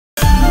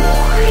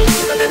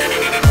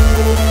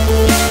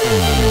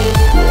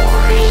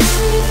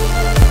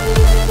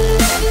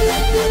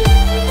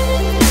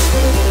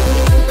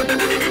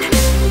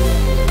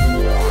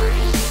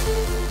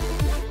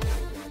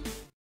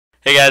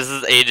Hey guys,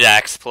 this is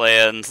Ajax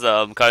playing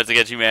some Cards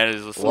Against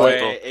Humanities with Wait,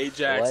 Slipple.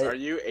 Ajax, What? are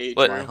you Adrew?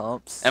 What? My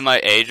humps. Am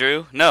I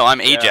Adrew? No, I'm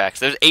Ajax.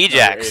 There's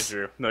Ajax.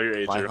 No, you're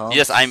Adrew. My humps.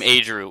 Yes, I'm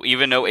Adrew,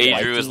 even though Adrew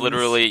is Vikings.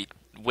 literally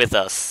with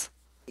us.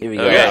 Here we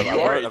go. Okay.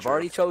 I've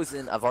already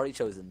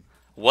chosen.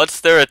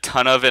 What's there a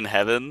ton of in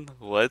heaven?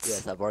 What?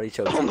 Yes, I've already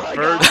chosen. Oh my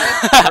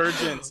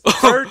Virgins,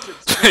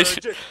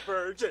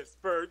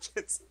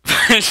 virgins.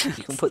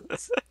 You can put.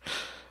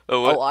 Oh,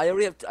 what? Oh, I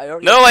already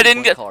have. No, I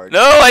didn't get. Card. No,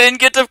 I didn't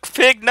get to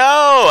pick. No,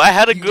 I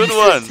had a good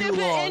one. Stupid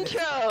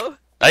intro.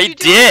 I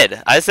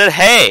did. I said,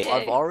 hey.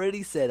 I've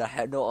already said I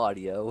had no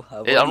audio.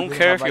 I don't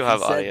care if you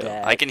have audio.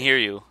 That. I can hear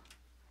you.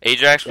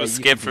 Ajax was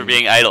you skipped can for hear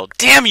being idle.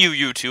 Damn you,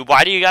 YouTube!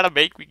 Why do you gotta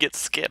make me get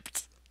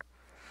skipped?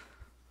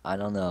 I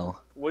don't know.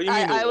 What do you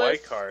mean I the was-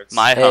 white cards?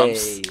 My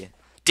humps. Hey.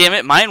 Damn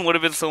it, mine would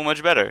have been so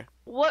much better.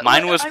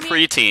 Mine was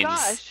preteens.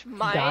 Gosh,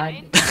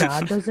 mine.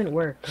 God doesn't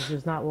work because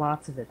there's not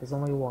lots of it. There's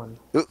only one.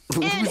 Who's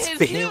In his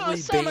new family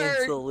summer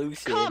band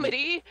solution?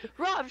 comedy,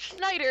 Rob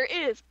Schneider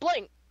is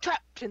blank,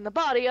 trapped in the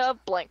body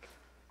of blank.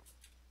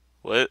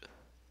 What?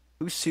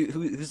 Who's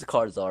the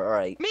cards are? All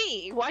right.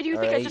 Me? Why do you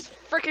think I Alright. just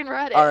freaking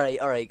read it?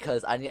 All right.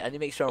 Cause I need to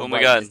make sure I'm Oh my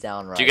writing god. this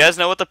down right. Do you guys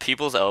know what the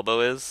people's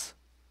elbow is?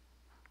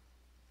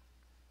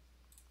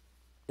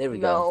 There we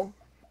go.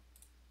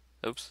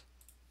 No. Oops.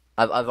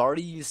 I've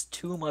already used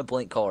 2 of my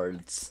blank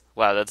cards.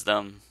 Wow, that's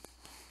dumb.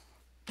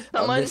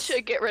 Someone this-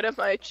 should get rid of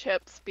my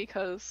chips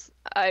because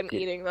I'm Yeah.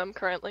 eating them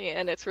currently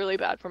and it's really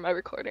bad for my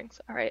recordings.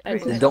 Alright, I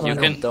Just will. don't- You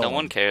can. No don't.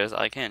 one cares.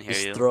 I can't hear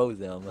Just you. throw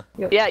them.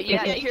 Yeah, you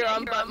can't hear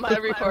them, but my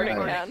recording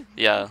can.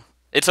 Yeah.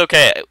 It's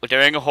okay.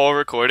 During a whole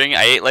recording,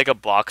 I ate like a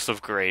box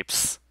of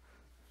grapes.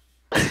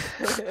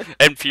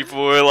 And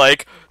people were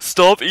like,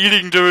 "Stop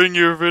eating during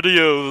your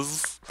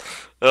videos."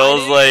 And I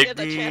was didn't like, get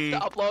the chance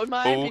to upload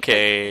mine because,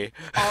 okay.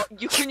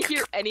 you can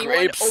hear anyone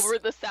Grapes. over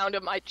the sound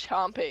of my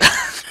chomping.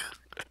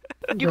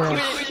 You Bruh.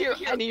 couldn't hear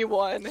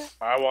anyone.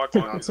 I walked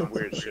in on some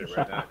weird shit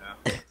right now.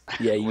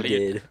 Yeah, you What do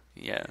you- did.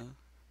 Yeah.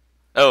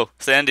 Oh,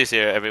 Sandy's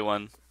here,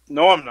 everyone.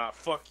 No, I'm not.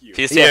 Fuck you.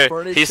 He's Yeah, here.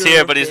 furniture, He's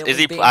here, but is he?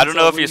 family band I don't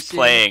know if he's solution.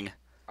 playing.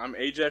 I'm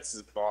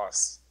Ajax's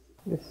boss.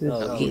 This is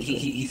No,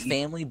 he's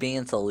family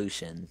band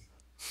solution.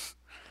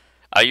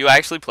 Are you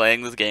actually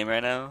playing this game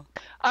right now?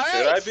 Should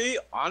I Alright. be?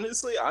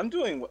 Honestly, I'm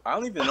doing. I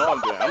don't even know what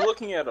I'm doing. I'm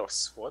looking at a.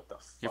 What the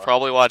fuck? You're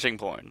probably watching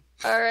porn.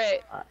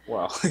 Alright.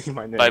 Well, you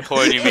might know. By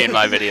porn, you mean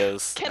my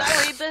videos. Can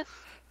I read this?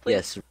 Please.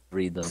 Yes,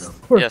 read them.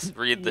 Yes,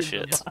 read the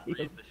shit.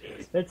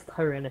 That's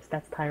Tyrannus.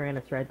 That's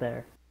Tyrannus right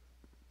there.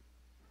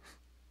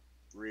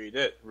 Read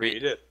it.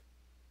 Read it.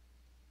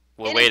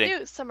 We're In waiting. his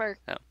new summer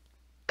Oh.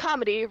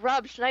 comedy,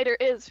 Rob Schneider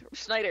is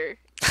Schneider,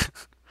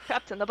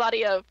 trapped in the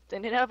body of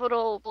an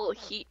inevitable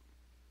heat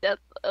death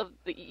of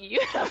the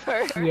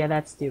universe. Yeah,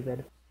 that's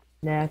stupid.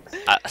 Next.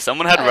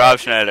 Someone had Rob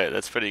Schneider.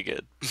 That's pretty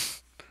good.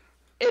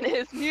 In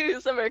his new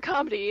summer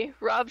comedy,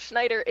 Rob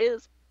Schneider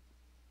is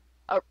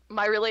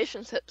my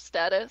relationship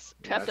status,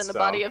 trapped in That's the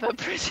body of a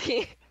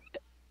pretty.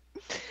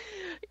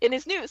 In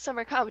his new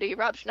summer comedy,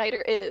 Rob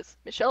Schneider is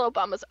Michelle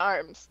Obama's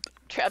arms,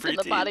 trapped in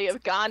the Preteen. body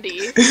of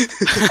Gandhi.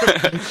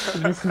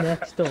 This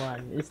next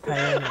one is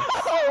Tyrannus.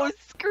 Oh,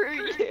 screw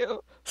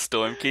you!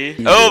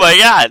 Stormkey. Oh my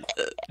god.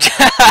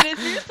 In his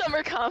new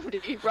summer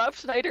comedy, Rob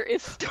Schneider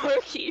is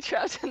Storky,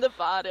 trapped in the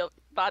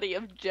body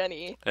of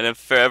Jenny. And if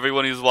for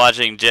everyone who's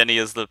watching, Jenny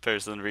is the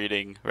person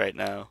reading right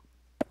now,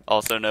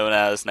 also known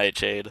as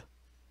Nightshade.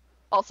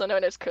 Also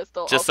known as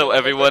Crystal. Just also so known as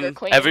everyone- Burger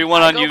Queen.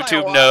 everyone I on go by a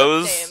YouTube lot of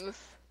knows. names.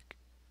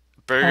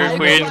 Burger I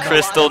Queen know.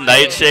 Crystal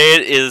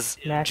Nightshade is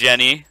Next.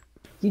 Jenny.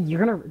 Dude,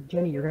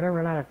 Jenny, you're gonna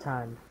run out of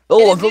time. Oh,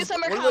 In I'm his new supposed-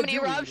 summer what am I comedy,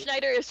 doing? Rob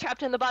Schneider is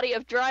trapped in the body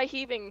of dry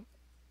heaving.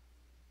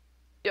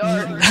 You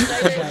Schneider is said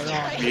dry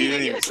that wrong. You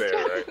didn't heaving. even say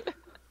it right.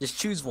 Just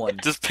choose one.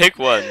 Just pick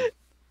one.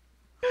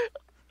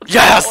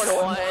 Yes!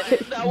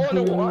 That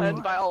one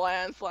won by a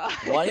landslide.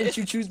 Why didn't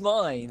you choose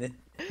mine?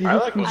 I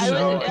like choosing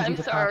Michelle. him 'cause I'm he's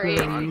a sorry.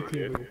 popular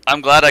YouTuber.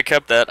 I'm glad I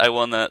kept that. I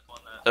won that.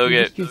 You're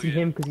Okay. just choosing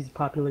him because he's a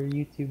popular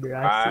YouTuber.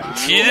 I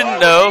see. She didn't I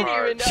know.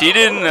 didn't even She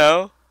didn't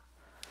know.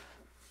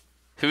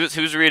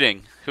 Who's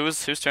reading?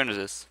 Whose turn is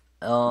this?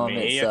 Me,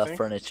 It's I think.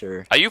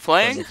 furniture. Are you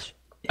playing? Furniture.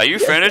 Are you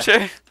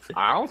furniture?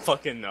 I don't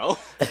fucking know.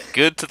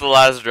 Good to the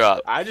last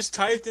drop. I just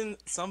typed in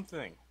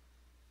something.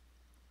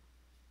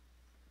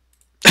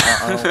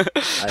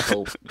 I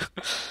hope.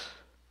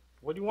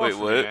 What do you want Wait,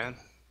 from me, what? man?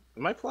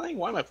 Am I playing?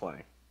 Why am I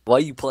playing? Why are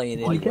you playing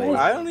You anyway?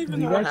 I don't even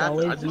you know what guys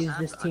happened. I always just-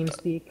 use this team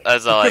speak.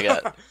 That's all I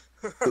got.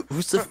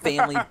 Who's the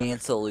family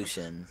band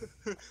solution?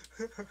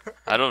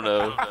 I don't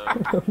know.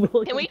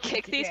 Can we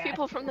kick these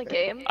people from the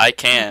game? I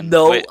can.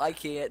 No, Wait, I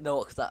can't. No,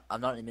 because I'm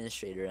not an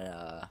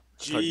administrator.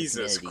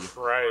 Jesus Humanity.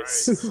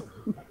 Christ.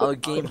 I'm a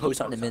game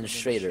host, not an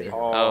administrator.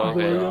 Oh, okay.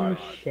 William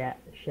God.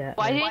 Shat.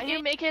 Why didn't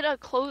you make it a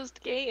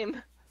closed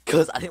game?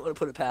 Because I didn't want to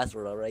put a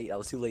password. All right, I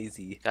was too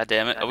lazy. God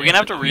damn it. Are we gonna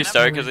have to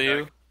restart because of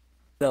you?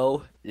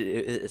 No,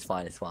 it's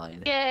fine. It's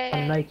fine.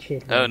 Yay!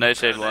 Nightshade. Oh,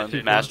 Nightshade won.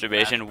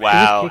 Masturbation. I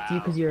Wow. just picked you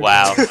 'cause you're a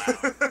Wow.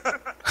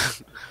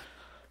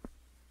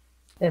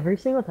 Every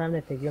single time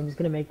I pick you, I'm just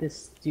gonna make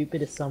this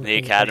stupid assumption. The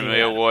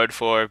Academy Award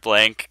for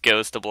blank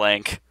goes to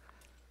blank.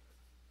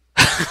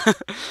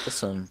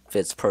 This one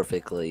fits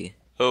perfectly.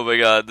 Oh my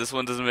god, this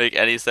one doesn't make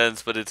any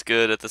sense, but it's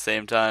good at the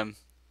same time.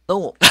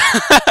 Oh,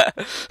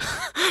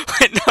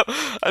 Wait, no,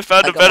 I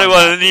found I a got better my one.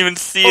 I back. didn't even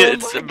see Oh it.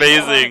 It's my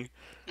amazing.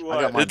 I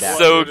got my It's back.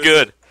 so What is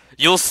good. it?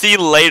 You'll see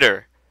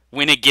later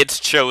when it gets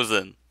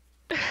chosen.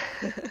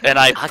 And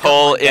I got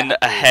pull mine in backwards.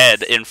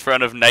 ahead in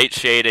front of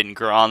Nightshade and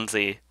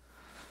Gronzy.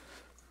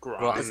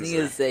 Grozny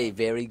is a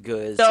very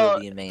good No.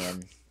 Serbian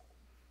man.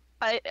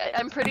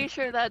 I'm pretty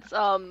sure that's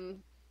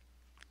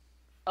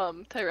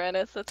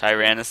Tyrannus. That's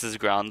Tyrannus is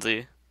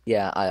Gronzy.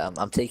 Yeah,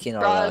 I'm taking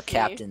our Grozny.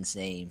 captain's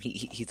name.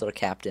 He's our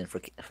captain for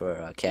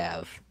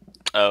Cav.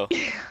 Oh,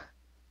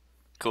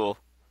 cool.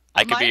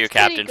 I could be your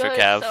Mine's pretty captain for good,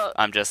 Cav. so-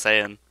 I'm just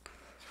saying.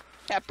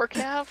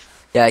 Capricav.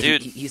 Yeah,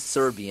 Dude. he's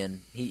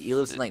Serbian. He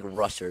lives in like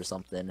Russia or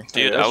something.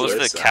 Dude, Yeah, I was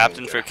that's the what it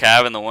captain sounded for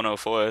Cav in the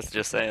 104th.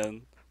 Just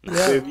saying.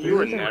 Yeah, Dude, you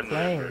were these are never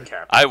playing. a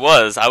captain. I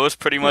was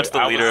pretty much Dude, the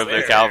I leader was of their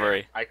there.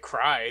 cavalry. I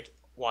cried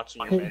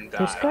watching your men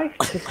This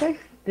die.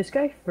 this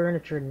guy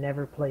furniture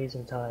never plays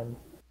in time.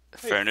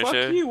 Hey,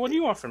 Furniture? Fuck you. What do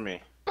you want from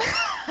me?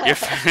 Your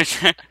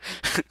furniture?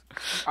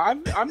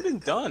 I've been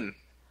done.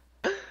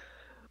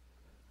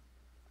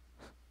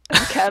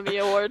 Academy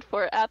Award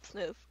for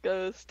Aptness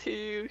goes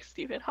to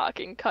Stephen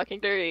Hawking cocking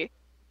dirty.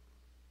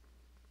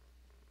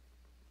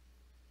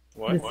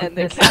 What? This- And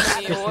the this-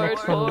 Academy this Award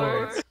next one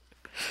for goes.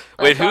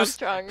 Wait, Lance who's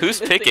Armstrong who's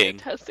missing a picking?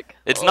 testicle.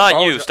 It's not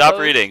Oh, you. it's Stop us,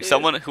 reading. dude.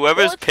 Someone,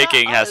 whoever's Well, it's not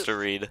picking has us. to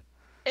read.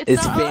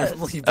 It's not us.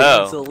 family Oh.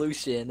 band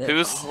solution.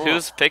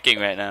 Who's picking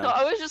right No, now?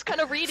 I was just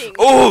kind of reading.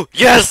 Oh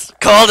yes,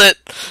 called it.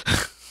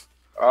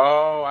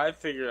 Oh, I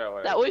figured out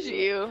what That was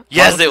you.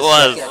 Yes, it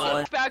Yeah.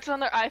 was. Facts on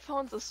their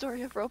iPhones, the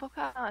story of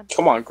Robocon.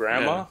 Come on,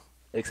 Grandma.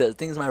 Except the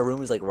thing is, my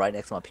room is like right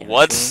next to my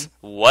parents'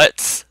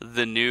 What's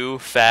the new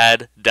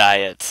fad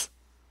diet?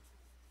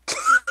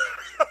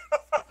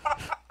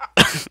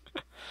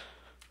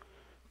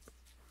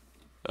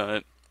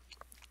 Uh,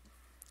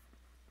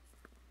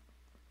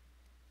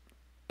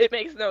 It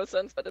makes no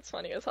sense, but it's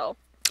funny as hell.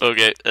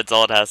 okay, that's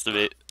all it has to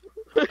be.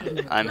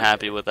 I'm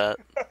happy with that.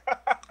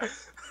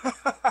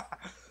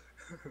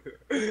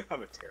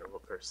 I'm a terrible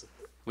person.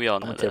 We all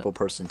room. I'm know a that. terrible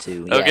person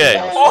too. Okay,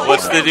 Yeah,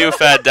 what's the new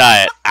fad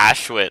diet?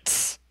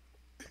 Auschwitz.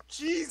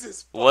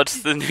 Jesus.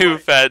 What's the new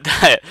fad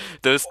diet?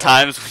 Those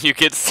times when you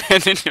get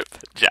sand in your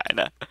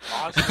vagina.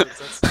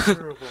 Auschwitz, that's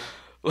terrible.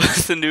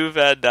 What's the new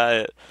fad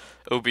diet?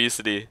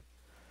 Obesity.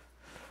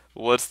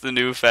 What's the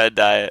new fad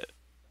diet?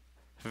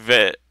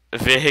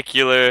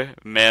 Vehicular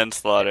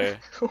manslaughter.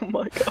 Oh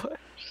my god.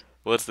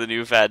 What's the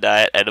new fad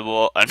diet?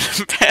 Edible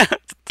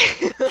underpants.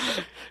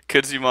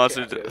 Kudzu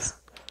monster. Yeah, it is.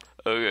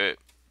 Okay.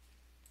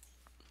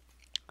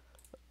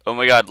 Oh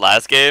my god,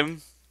 last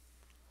game?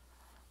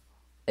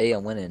 Hey,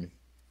 I'm winning.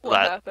 What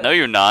happened? No,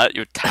 you're not.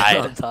 You're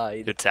I'm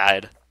tied. You're tied.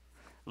 tied.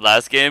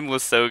 Last game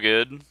was so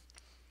good.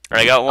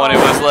 I got one. It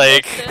Oh, was I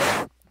like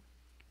missed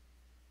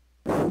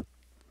it.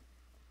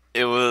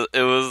 it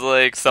was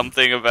like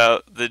something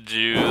about the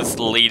Jews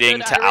leading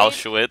Did to I read?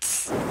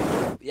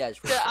 Auschwitz. Yeah. It's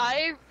Did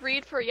I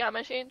read for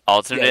Yamashine?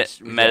 Alternate Yes,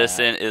 yeah.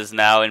 medicine is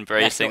now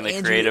embracing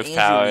the creative Andrew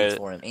power. reads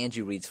for him.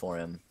 Andrew reads for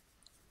him.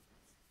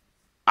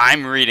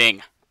 I'm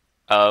reading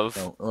of.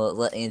 No,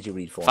 let Andrew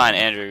read for Fine,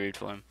 him. Andrew, read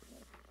for him.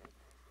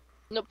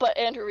 No, but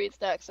Andrew reads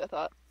next, I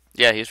thought.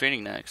 Yeah, he's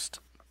reading next.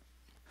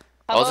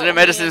 How Alternate about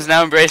medicine me is and-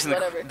 now embracing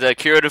whatever. the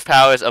curative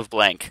powers of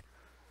blank.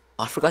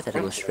 I forgot that it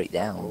goes straight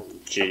down.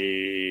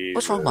 Jeez.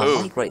 What's wrong with Ooh.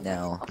 my mic right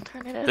now?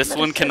 Alternative This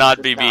one medicine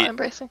cannot be is not beat.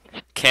 embracing.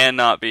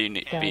 Cannot be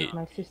Guys, beat.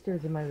 my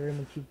sister's in my room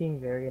and she's being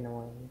very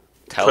annoying.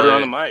 Tell Put her her.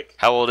 on the mic.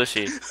 How old is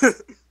she?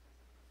 It's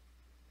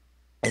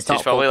She's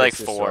not probably like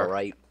focused, 4.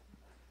 right?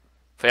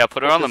 But yeah,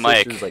 put her on the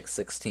mic. She's like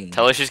 16.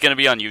 Tell her she's gonna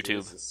be on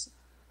YouTube. Jesus.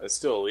 It's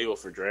still illegal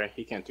for Dre.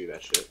 He can't do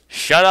that shit.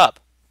 Shut up.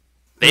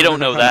 They don't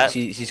know that.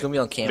 She's gonna be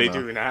on camera. They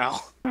do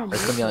now.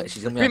 It's gonna be on,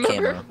 she's gonna be on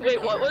Remember? camera.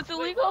 Wait, what was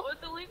illegal?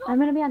 I'm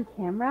gonna be on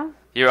camera?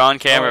 You're on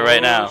camera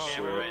right now.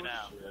 Shit.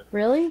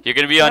 Really? You're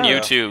gonna be on Yeah.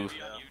 YouTube.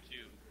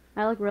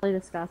 I look really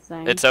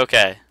disgusting. It's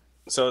okay.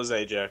 So is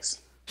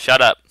Ajax.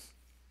 Shut up.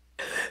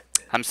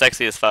 I'm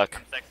sexy as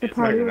fuck. the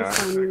party you're was not.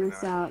 finding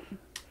this out.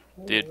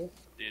 Dude.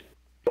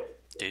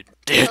 Dude.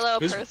 Hello,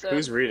 Who's, person.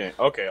 who's reading?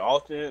 Okay,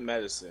 alternate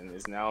medicine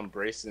is now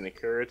embracing the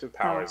curative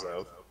powers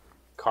of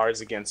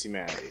Cards Against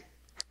Humanity.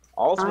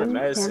 Alternate On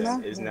medicine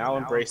camera? is now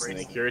embracing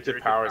the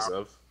curative powers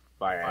of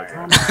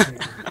Viagra.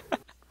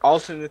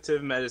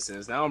 Alternative medicine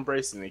is now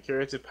embracing the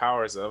curative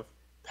powers of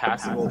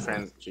passive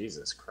trans.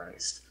 Jesus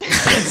Christ.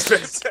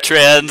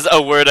 Trans,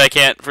 a word I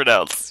can't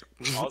pronounce.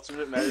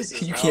 Alternate medicine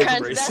is You now can't-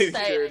 embracing the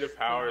Transvestite. curative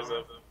powers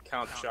of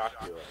Count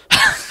Chocula.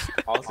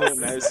 Alternate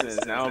medicine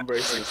is now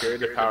embracing the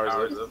curative powers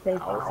of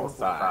powerful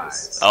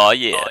thighs. Oh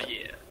yeah.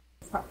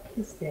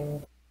 This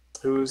thing.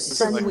 Who's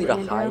Send me to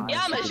Andrew. hide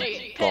Yeah, this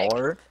machine.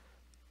 bar.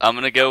 I'm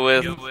gonna go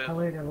with Tell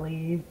her to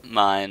leave.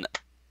 mine,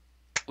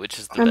 which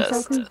is the I'm so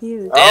best.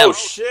 confused. Damn. Oh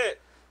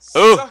shit!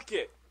 Ooh. Suck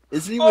it!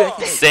 Is he Oh.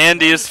 with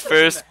Sandy's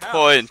first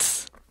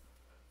points.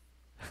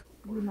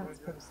 You're not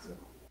supposed to.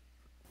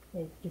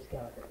 Hey, just go.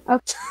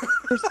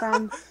 First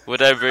friends.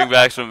 Would I bring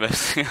back from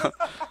Mexico?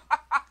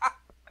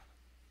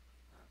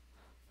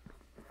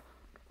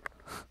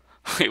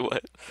 Wait,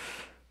 what?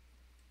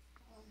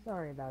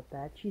 Sorry about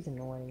that. She's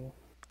annoying.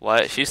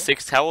 What? She's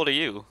 6. How old are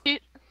you? She's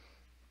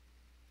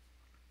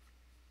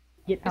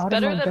Get out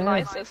better of my than bed.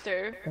 my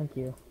sister. Thank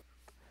you.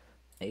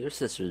 Hey, your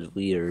sister's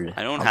weird.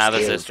 I don't I'm have a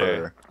scared of sister.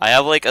 her. I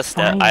have like a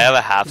Fine. I have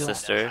a half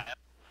sister.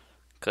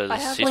 Because I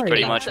have she's like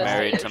pretty a much half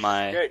married sister. to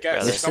my Okay, guys,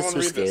 brother. Your someone sister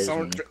read this. scares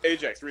Someone, me.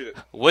 Ajax, read it.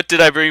 What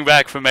did I bring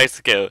back from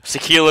Mexico?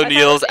 Shaquille thought it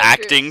O'Neal's was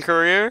acting Adrew.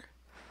 career?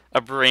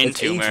 A brain It's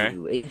tumor.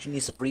 Adrew. Adrew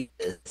needs to read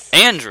this.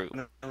 Andrew.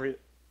 No, read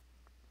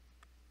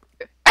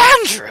it.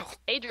 Andrew.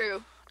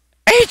 Adrew.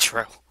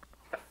 Adrew.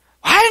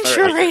 Why aren't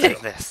you Alright.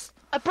 reading this?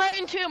 A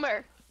brain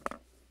tumor.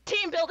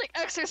 Team building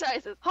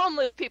exercises.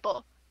 Homeless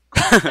people.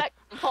 Contact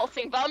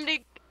pulsing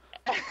vomiting.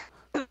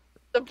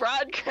 The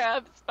broad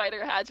crab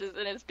spider hatches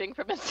in its being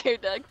from its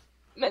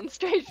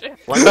menstruation. Furniture.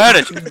 Why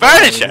was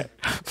that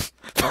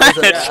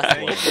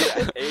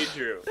Furniture.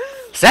 Adrew.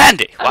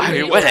 Sandy, why are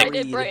you winning?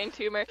 Unrelated brain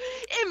tumor.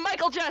 In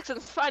Michael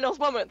Jackson's final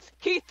moments,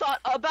 he thought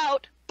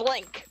about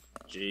blank.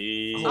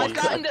 Jeez. I've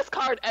gotten this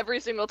card every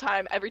single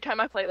time. Every time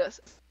I play this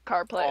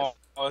card plays.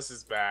 Oh, this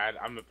is bad.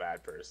 I'm a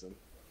bad person.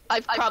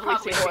 I've probably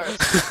seen worse.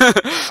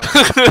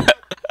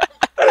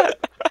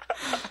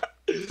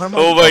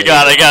 Oh my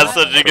god, I got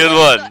such a good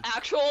one. The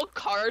actual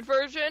card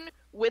version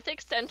with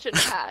extension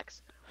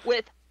packs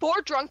with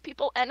 4 drunk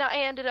people, and I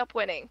ended up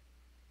winning.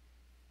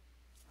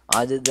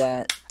 I did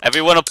that.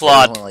 Everyone I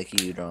applaud. don't like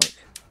you, drunk.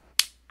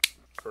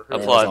 For Applaud.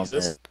 Yeah, it was on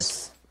Jesus.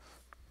 purpose.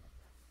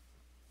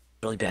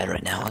 Really bad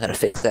right now. I gotta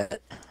fix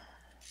that.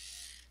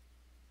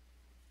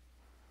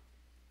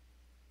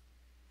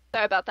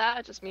 Sorry about that.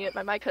 I just muted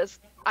my mic because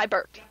I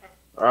burped.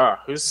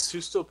 Who's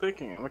still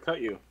picking? I'm gonna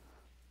cut you.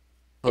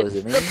 Oh, is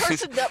it me? The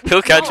person that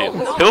He'll catch no, you.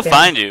 no, He'll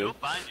find you.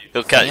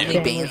 He'll catch Family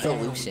you. ban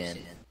solution.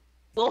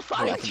 We'll Yeah, I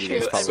find can do you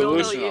this and probably. we'll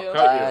kill Solution, I'll you.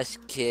 cut you. Flash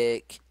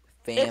kick.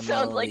 Family. It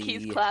sounds like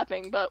he's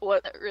clapping, but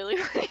what really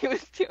what he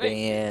was doing?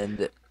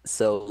 Band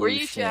solution. Were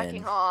you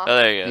jacking off? Oh,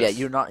 there he goes. Yeah,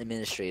 you're not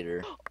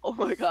administrator. Oh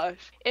my gosh.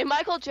 In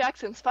Michael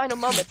Jackson's final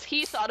moments,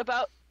 he thought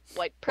about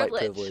white White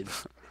privilege. privilege.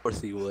 Of course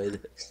he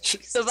would.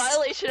 The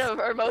violation of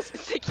our most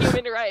basic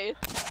human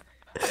rights.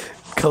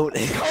 Coat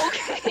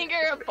Cocaine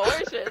or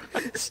abortion.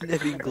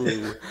 sniffing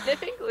glue.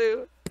 Sniffing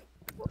glue.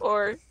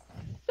 Or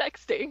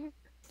sexting.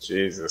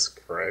 Jesus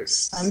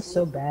Christ. I'm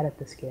so bad at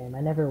this game.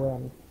 I never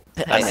win.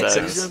 That So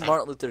sucks. you're doing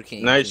Martin Luther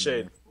King.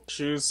 Nightshade.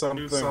 Choose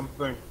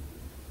something.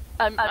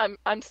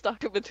 I'm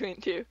stuck in between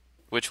two.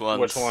 Which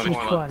ones? Which one? Which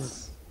one?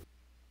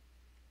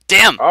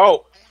 Damn!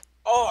 Oh,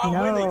 I'm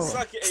No. winning.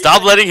 Suck it. Stop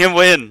Ajax. letting him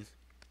win.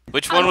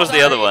 Which one I'm was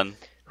the other sorry. one?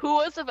 Who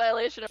was the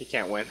violation of He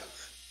can't win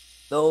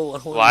No, I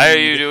don't Why are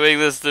want you doing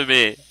this to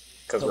me?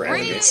 because we're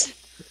Read enemies. it!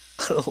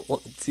 I don't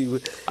want to.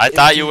 I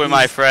thought you were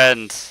my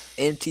friend.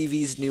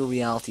 MTV's new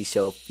reality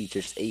show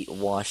features 8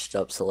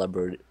 washed-up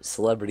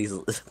celebrities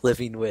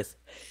living with.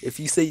 If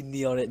you say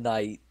Neon at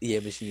Night, yeah,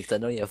 machine, I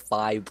know you have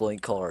 5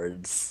 blank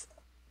cards.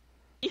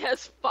 He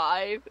has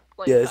 5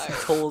 blank Yes, he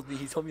cards. told me.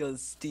 He told me on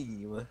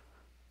Steam.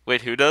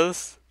 Wait, who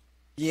does?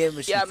 Yeah,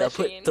 machine. Yeah, I put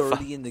Machine.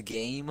 30 in the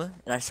game, and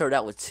I started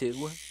out with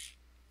 2.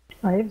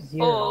 I have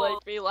 0. Oh,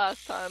 like me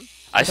last time.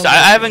 I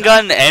haven't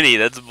gotten any.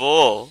 That's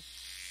bull.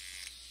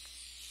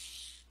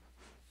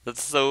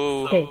 That's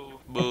so Okay,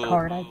 the bull.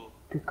 card I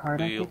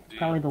picked is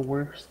probably the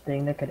worst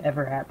thing that could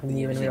ever happen to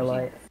you in real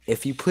life.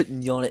 If you put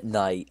Neon at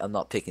Night, I'm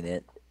not picking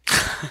it.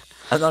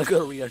 I'm not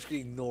gonna read. I'm just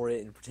gonna ignore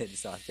it and pretend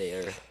it's not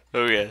there.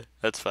 Okay,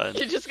 that's fine.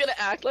 You're just gonna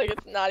act like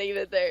it's not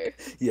even there.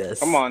 Yes.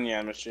 Come on,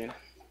 yeah, machine.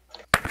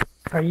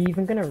 Are you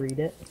even gonna read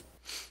it?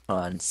 Come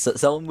on.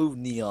 Someone move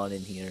Neon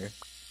in here.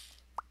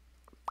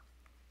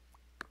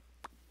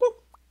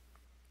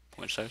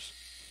 Which stars?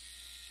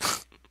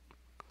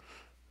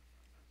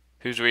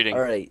 Who's reading?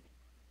 All right.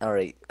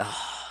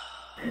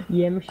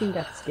 Yeah, machine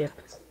got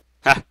skipped.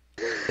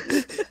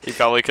 He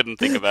probably couldn't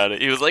think about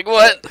it. He was like,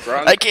 "What?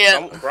 I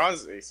can't."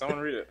 Bronzy, someone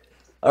read it.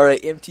 All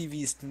right.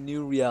 MTV's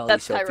new reality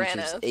That's show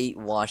features Tyrannos. 8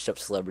 washed-up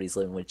celebrities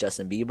living with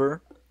Justin Bieber.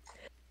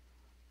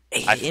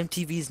 Hey, I-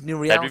 MTV's new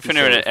That'd reality be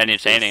pretty show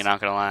entertaining. Not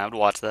gonna lie, I'd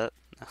watch that.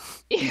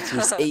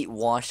 features 8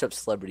 washed-up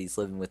celebrities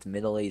living with a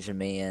middle-aged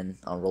man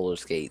on roller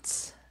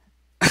skates.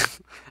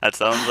 That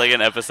sounds like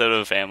an episode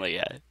of Family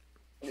Guy.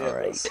 All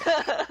right.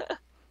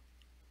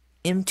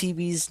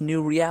 MTV's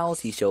new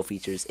reality show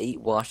features 8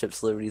 washed-up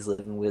celebrities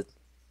living with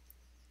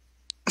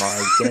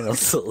my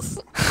genitals.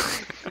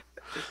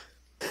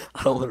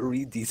 I don't want to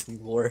read these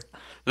anymore.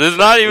 This is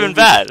not even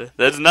bad.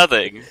 That's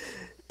nothing.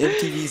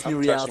 MTV's new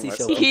I'm reality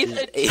touching show myself. He's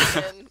features a 8,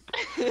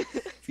 demon.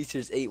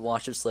 features 8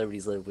 washed-up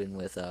celebrities living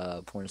with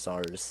porn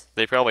stars.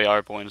 They probably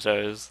are porn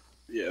stars.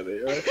 Yeah, they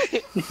are.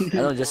 I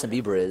know Justin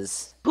Bieber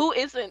is. Who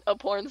isn't a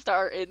porn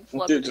star in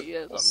Dude,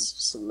 celebrityism?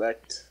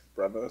 select,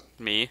 brother.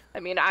 Me? I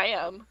mean, I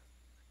am.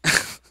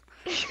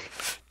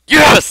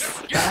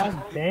 Yes!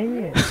 God dang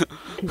it!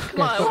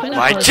 Come on, why not?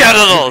 My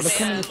genitals! Look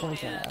how many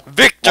points I have. Look how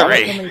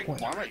Victory! many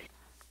points.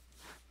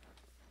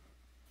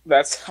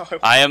 That's how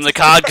I am the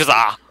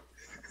Kagza.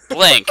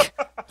 Blink.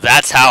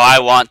 That's how I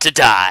want to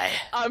die.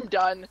 I'm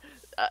done.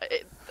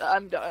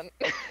 I'm done.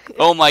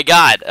 Oh my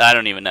god. I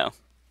don't even know.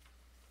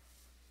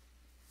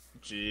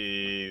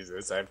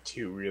 Jesus, I have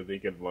two really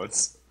good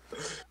ones.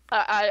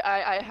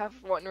 I have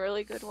one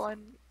really good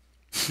one.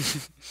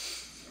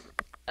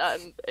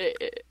 And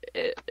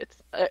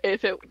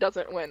if it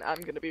doesn't win,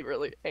 I'm gonna be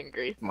really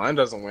angry. Mine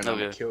doesn't win, I'm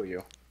Okay. gonna kill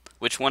you.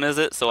 Which one is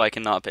it? So I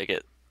cannot pick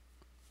it.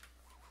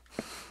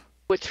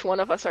 Which one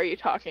of us are you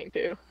talking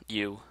to?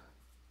 You.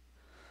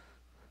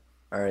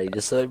 Alright,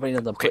 just so everybody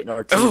knows, I'm putting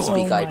our Oh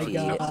TeamSpeak my IP.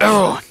 God.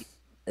 Oh!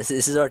 This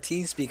is our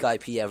TeamSpeak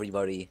IP,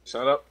 everybody.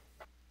 Shut up.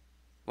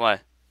 Why?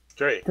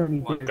 Straight. Don't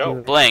even Go. do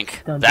it.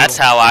 Blank. Don't do That's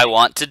it. how I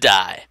want to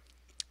die.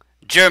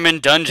 German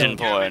dungeon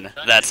porn.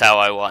 That's how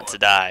I want to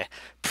die.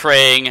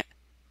 Praying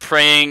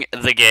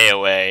the gay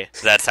away.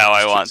 That's how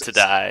I want to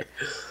die.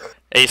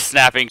 A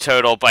snapping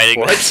turtle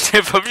biting the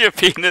tip of your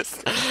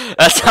penis.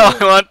 That's how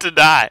I want to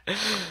die.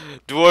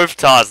 Dwarf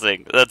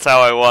tossing. That's how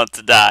I want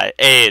to die.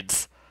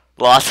 AIDS.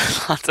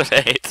 Lots of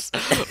AIDS.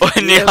 Or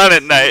neon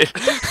at night.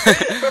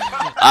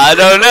 I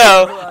don't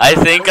know. I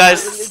think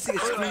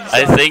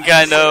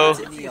I know.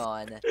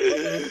 Neon.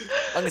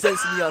 I'm gonna send it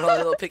to Neon. Hold on,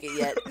 I don't pick it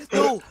yet.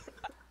 No!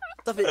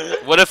 Stop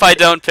it. What if I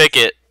don't pick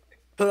it?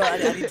 Hold on, I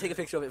need to take a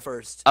picture of it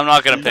first. I'm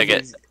not gonna pick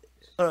it.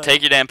 Hold on.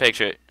 Take your damn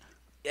picture.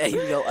 Yeah,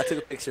 here we go. I took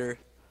a picture.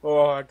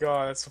 Oh my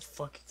god, that's so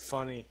fucking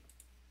funny.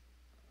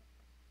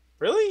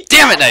 Really?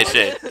 Damn it,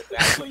 Nightshade.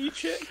 That's what you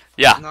chick?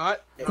 Yeah.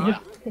 Not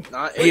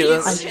Hey,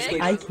 AIDS. let's-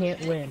 I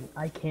can't win.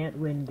 I can't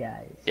win,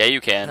 guys. Yeah,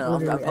 you can. No,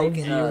 I'm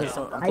poking, I I'm have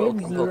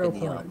poking 0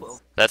 Neon.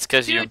 points. That's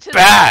because Due you're to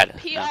bad.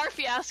 the PR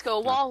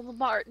fiasco,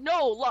 Walmart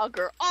no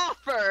longer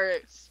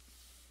offers.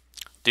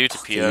 Due to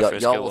Okay, PR y'all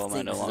Frisco, will Walmart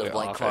think no this is a longer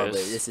blank card, but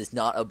offers. this is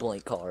not a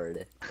blank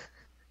card.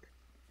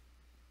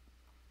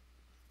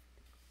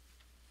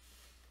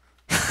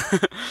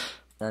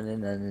 Na, na,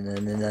 na, na,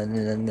 na, na,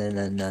 na, na,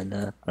 na, na,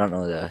 na. I don't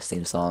know the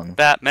theme song.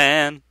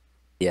 Batman.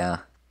 Yeah.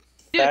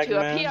 Due to a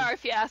Bagman. PR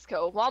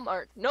fiasco,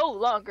 Walmart no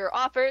longer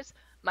offers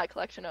my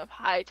collection of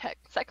high-tech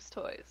sex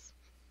toys.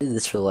 I did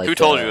this for like Who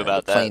told you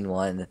about the that? plain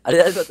one. I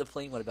did about the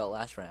plain one about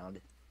last round.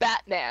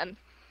 Batman,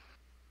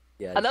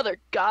 Yeah. another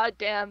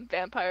goddamn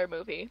vampire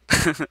movie.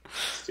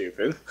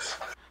 Stupid.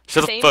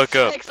 Shut the fuck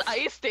up. Same-sex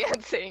ice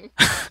dancing.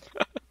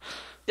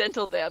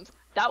 Dental dams.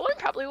 That one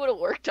probably would have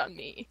worked on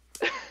me.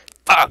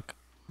 Fuck.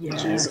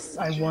 Yes, Jesus.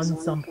 I won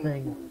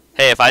something.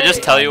 Hey, if I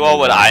just tell you all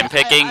what I'm I-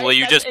 picking, I- will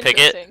you that's just pick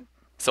it interesting.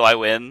 so I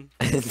win?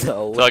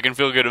 No. So I can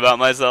feel good about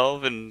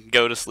myself and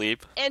go to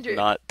sleep, Andrew,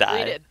 not read die,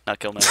 it. not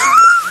kill myself.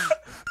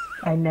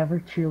 I never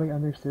truly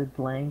understood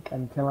blank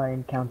until I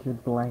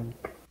encountered blank.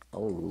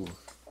 Oh.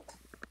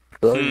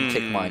 Go ahead and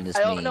pick mine, just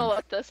I don't mean. know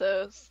what this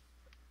is.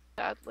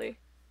 Sadly.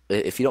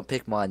 If you don't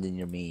pick mine, then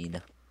you're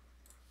mean.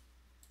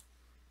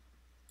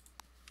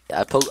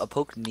 Yeah, I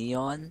poked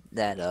Neon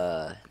that,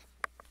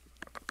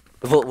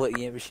 what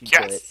Yammer she put.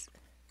 Yes!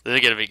 This is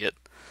gonna be good.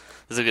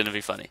 This is gonna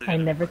be funny. I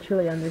never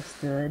truly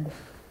understood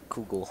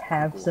Google.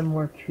 have some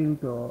more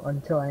Kugel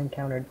until I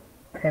encountered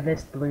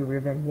Pevist Blue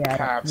Ribbon. Yeah,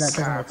 that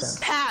doesn't make sense.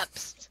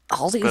 Pabst.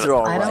 All these are I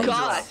alright. don't-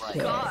 God.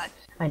 Yeah. God.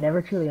 I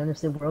never truly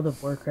understood World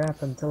of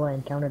Warcraft until I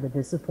encountered a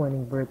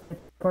disappointing birthday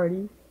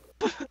party.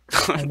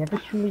 I never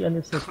truly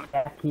understood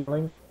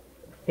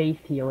faith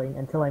healing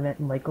until I met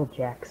Michael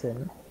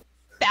Jackson.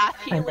 Bath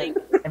I healing.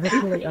 never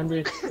truly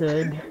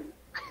understood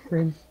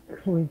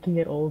winking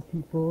at old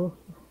people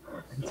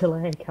until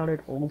I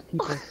encountered old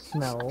people's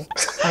smell.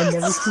 I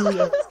never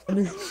truly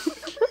understood.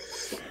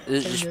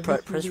 Just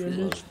press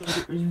reload.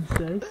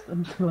 incest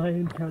until I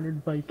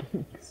encountered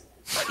Vikings.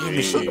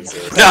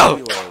 Jesus. No!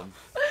 Reload.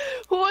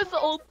 Who was the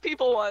old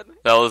people one?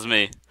 That was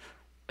me.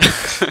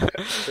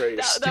 Straight.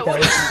 That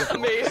was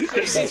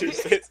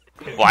amazing.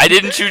 Why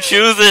didn't you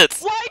choose it?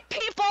 White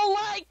people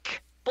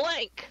like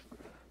blank.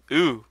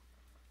 Ooh.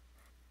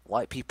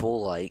 White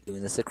people like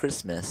doing this at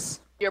Christmas.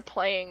 You're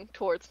playing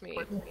towards me.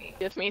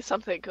 Give me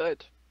something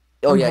good.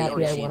 Oh I'm yeah, happy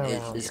your I machine went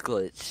is around.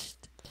 glitched.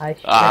 I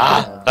should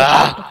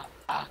Ah!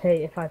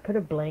 Hey, if I put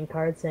a blank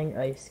card saying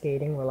ice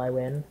skating, will I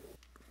win?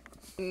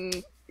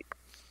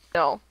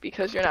 No,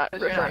 because you're not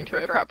referring to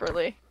it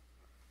properly.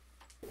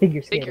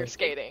 Figure skating. Figure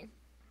skating.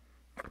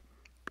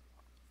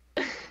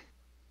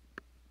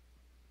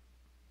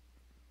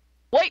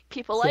 White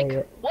people Say like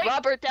it.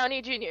 Robert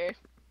Downey Jr.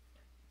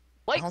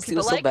 White don't see people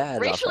what's so like bad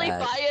about racially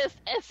that. biased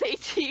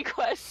SAT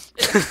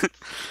questions.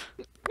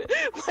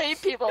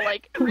 White people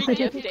like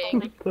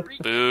regifting.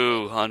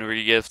 Boo on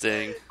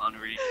regifting.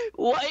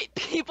 White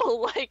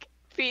people like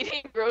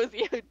feeding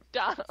Rosie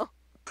O'Donnell.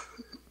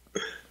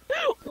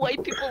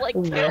 White people like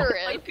What?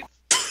 terrorists.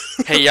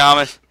 Hey,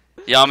 Not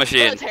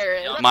Yamashine.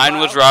 terrorists. Mine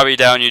was Robbie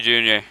Downey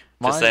Jr. Just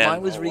Mine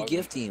saying. was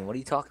regifting. What are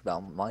you talking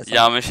about? Mine's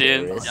not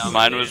Yamashine. terrorist.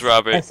 Mine was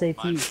Robert. SAT.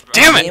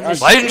 Damn it!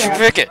 Why didn't you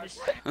pick it?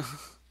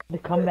 The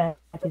comeback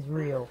is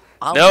real.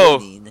 I'm No.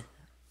 winning.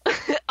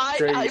 I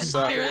Trey, you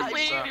suck.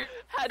 seriously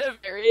had a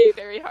very,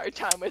 very hard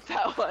time with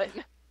that one.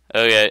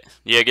 Okay.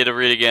 Yeah, get to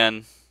read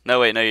again. No,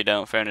 wait, no, you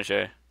don't.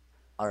 Furniture.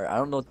 Alright, I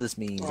don't know what this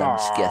means. I'm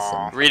just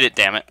guessing. Read it,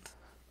 damn it.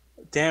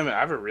 Damn it, I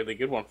have a really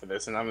good one for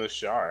this, and I'm the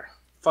jar.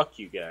 Fuck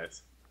you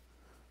guys.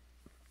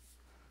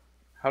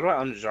 How do I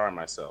unjar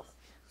myself?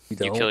 You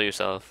You don't? kill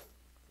yourself.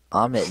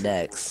 I'm at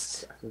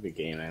next. After the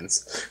game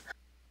ends.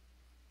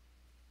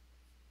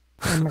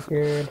 Oh my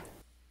god.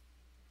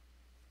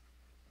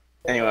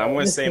 Anyway, I'm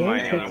gonna say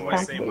mine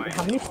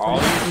How many All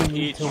points do you you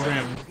need each to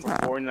trim win? for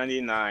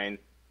 $4.99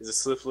 is a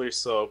slippery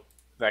slope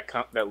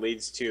that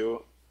leads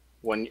to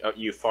when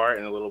you fart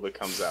and a little bit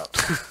comes out.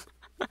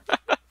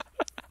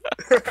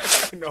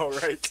 I know,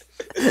 right?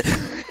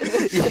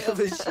 Yeah,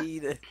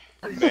 machine.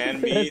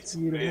 Man meat That's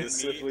beautiful. is a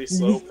slippery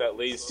slope that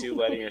leads to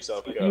letting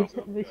yourself go.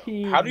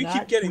 How do you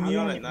keep getting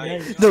neon at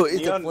night? No, it's a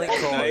Neon blank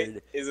at night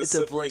card. is a It's a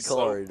slippery blank slope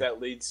card. that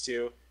leads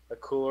to a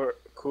cooler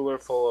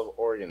full of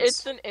organs.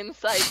 It's an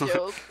inside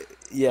joke.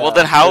 Yeah. Well,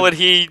 then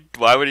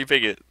why would he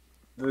pick it?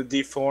 The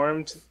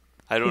deformed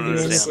I don't Yeah,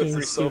 is a it's understand.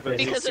 slippery slope that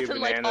Because leads it's to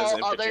in like bananas all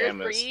and other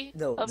pajamas. three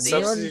No, of these.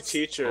 Substitute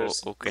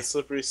teachers, Oh, okay. the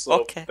slippery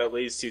slope Okay. that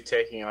leads to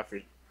taking off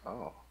your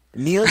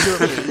Neon's a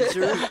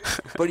major,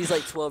 but he's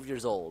like 12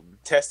 years old.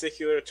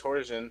 testicular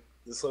torsion,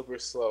 the slippery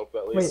slope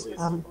that leads Wait,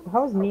 to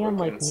how is Neon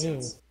like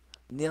organs.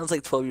 me? Neon's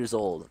like 12 years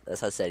old.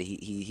 That's how I said.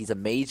 He's a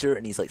major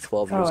and he's like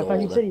 12 Oh, years I thought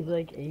you old. said he's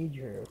like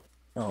Adrew.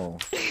 Oh.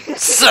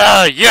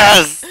 Sir,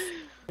 yes!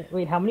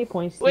 Wait, how many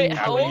points do you Wait, need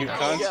how to old win? are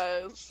cunt? you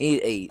guys?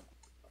 8.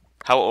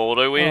 How old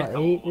are we?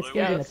 Oh, 8? This game's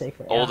gonna Yes. take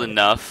forever. Old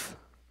enough.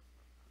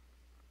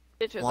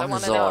 Bitches, I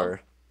want to know. Wanazar.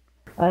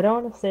 I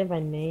don't want to say my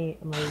name,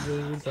 my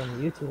age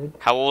on YouTube.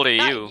 How old are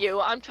Not you?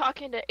 you. I'm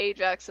talking to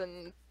Ajax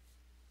and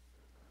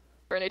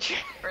Furniture.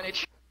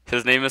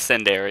 His name is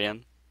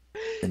Sandarian.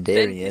 And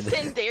Darian.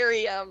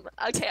 Sindarium.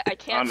 Okay, I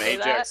can't I'm say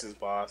Ajax's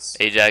boss.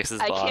 Ajax's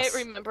that. I boss. can't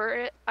remember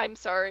it. I'm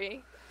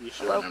sorry. You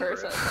should Slow remember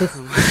person. it.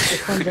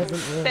 This one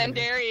doesn't win.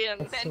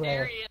 Sandarian. I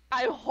swear.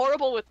 I'm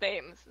horrible with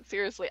names.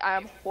 Seriously, I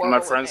am horrible. My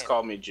with friends names.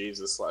 call me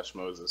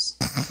Jesus/Moses.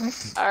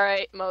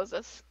 Alright,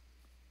 Moses.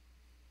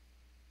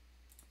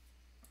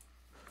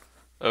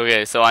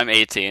 Okay, so I'm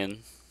 18.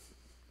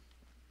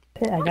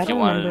 Okay, I gotta you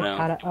wanted to remember know.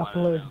 how to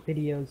upload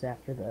videos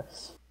after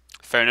this.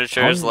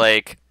 Furniture's Oh.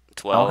 like I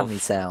don't have 12. any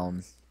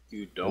sound.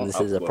 You don't This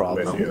is a upload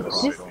problem.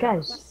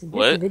 videos. This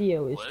What?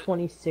 video is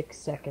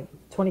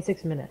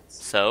 26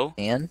 minutes. So?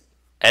 And?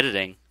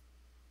 Editing.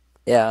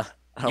 Yeah.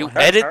 I don't You have-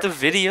 edit the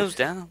videos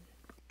down.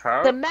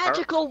 The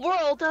magical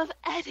world of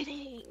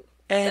editing.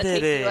 That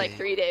takes me like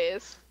 3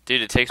 days.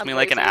 Dude, it takes I'm me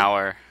like an lazy.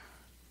 hour.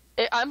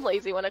 I'm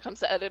lazy when it comes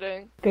to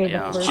editing. Okay, the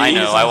Yeah, first I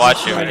know, I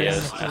watch your one-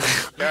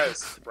 videos.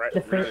 Guys, right,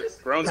 The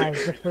first, Brown's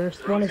guys, the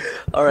first one is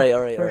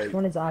Alright.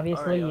 one is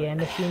obviously Yeah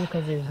Machine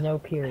because there's no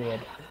period.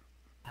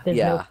 There's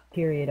Yeah. no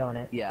period on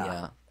it.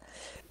 Yeah.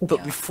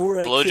 But before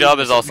I Blowjob kill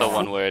is you, also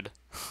one word.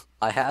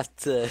 I have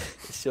to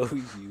show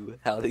you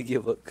how to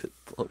give a good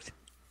blowjob.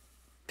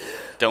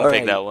 Don't Alright.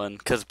 pick that one,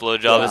 because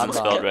blowjob Yeah, isn't I'm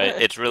spelled not.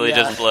 right. It's really Yeah.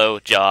 just blow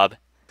job.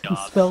 He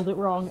spelled it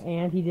wrong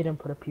and he didn't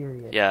put a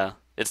period. Yeah,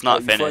 it's not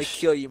Before finished. I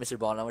kill you, Mr.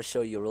 Bond, I'm gonna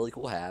show you a really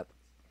cool hack.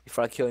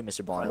 Before I kill you,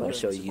 Mr. Bond, I'm gonna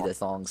show you the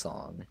thong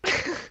song.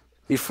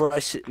 Before I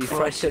show you,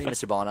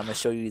 Mr. Bond, I'm gonna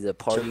show you the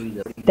party.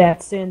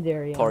 That's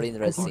Sandarian. Party in the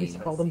Red He Sea.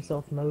 just called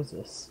himself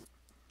Moses.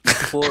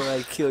 Before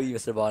I kill you,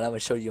 Mr. Bond, I'm gonna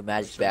show you a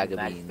magic bag of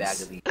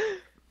beans.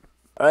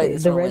 Alright,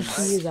 this The one Red was-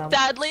 Sea is out.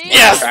 Sadly,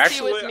 Yes!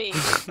 Actually, with Actually,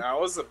 me. that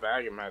was a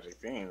bag of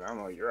magic beans. I don't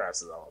know what your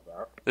ass is all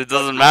about. It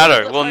doesn't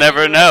matter. We'll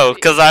never know,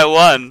 because I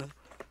won.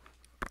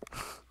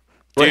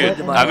 What Dude,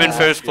 ended my I'm in last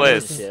first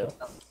place.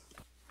 relationship?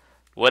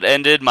 What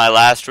ended my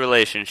last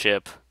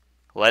relationship?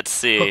 Let's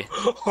see.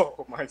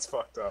 Oh, mine's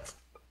fucked up.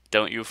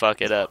 Don't you fuck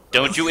it up.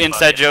 Don't you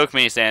inside joke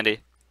me, Sandy.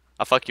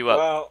 I'll fuck you up.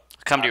 Well,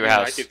 Come to your I mean,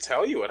 house. I could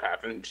tell you what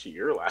happened to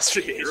your last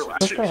relationship.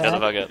 What's that? Shut the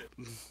fuck up.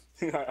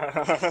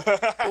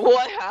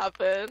 What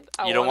happened?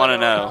 You don't wanna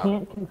know.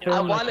 Can't confirm I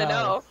the want to cause.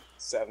 know.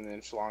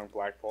 7-inch long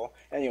black pole.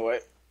 Anyway,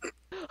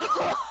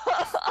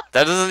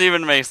 That doesn't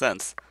even make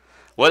sense.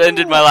 What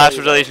ended my last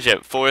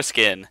relationship?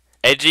 Foreskin.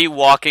 Edgy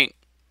walking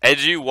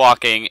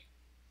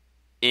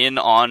in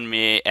on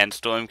me and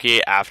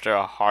Stormkey after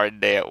a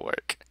hard day at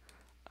work.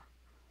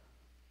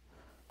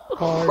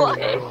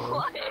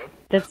 Hard.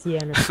 That's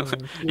Yeah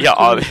Machine. Yeah,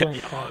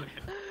 obvious. Card.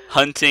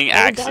 Hunting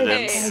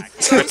accidents.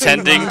 guys.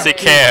 Pretending to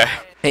care.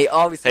 Hey,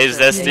 obviously. Hey, it's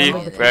not zesty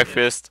canon.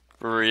 breakfast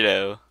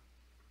burrito.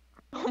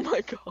 Oh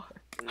my god.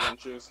 3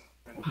 inches.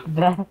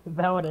 That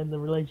would end the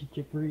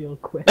relationship real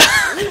quick. Mine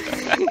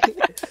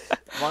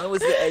was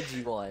the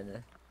edgy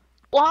one.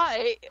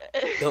 Why?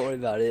 Don't worry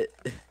about it.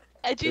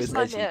 Edgy's was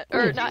my edgy. man.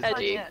 Or not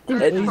edgy.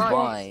 Edgy's Right.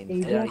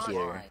 mine. Get out of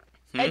here.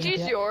 Edgy's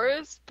Yeah.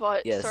 yours,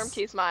 but Yes.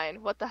 Stormkey's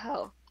mine. What the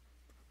hell?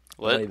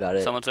 What? worry about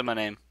it. Someone said my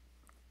name.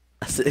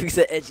 We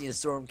said edgy and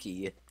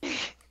Stormkey.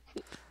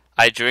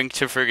 I drink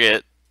to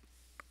forget.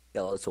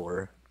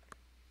 Skeletor.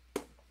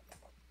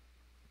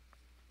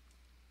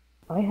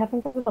 I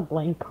haven't gotten a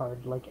blank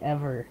card like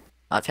ever.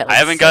 I've had. I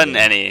haven't gotten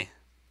 7. any.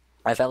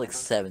 I've had like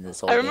 7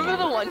 this whole I remember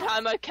game. the one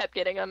time I kept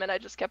getting them and I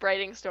just kept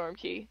writing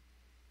Stormkey.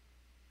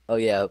 Oh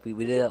yeah, we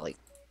did it like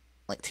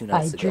 2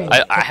 nights I ago. drink.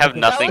 I have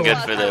nothing was good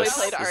last for time we this.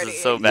 played This Artie.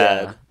 is so Yeah.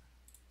 bad.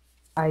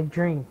 I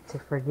drink to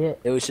forget.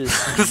 It was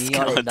just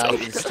Neon at Night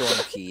and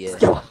Stormkey.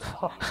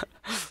 Skeletor.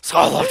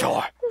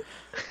 Skeletor!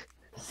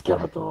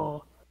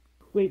 Skeletor.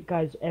 Wait,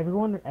 guys,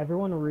 everyone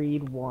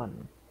read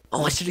one.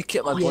 Oh, I should have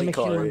kept my Yeah, blank make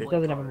sure card. it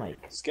doesn't have a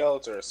mic.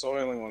 Skeletor,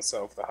 soiling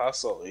oneself, the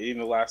hustle, eating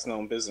the last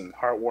known bison,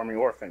 heartwarming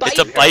orphan. It's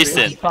a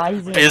bison.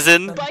 Bison.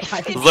 Bison.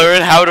 Bison.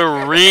 Learn how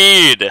to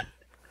read.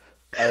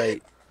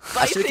 Alright.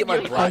 I should have kept my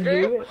Bison, I blank.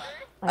 knew it.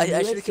 I knew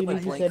should've as kept soon my as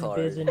he blank said card.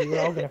 Bison, we were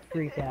all gonna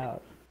freak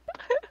out.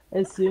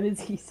 As soon as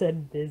he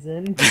said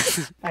Bison,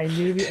 I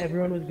knew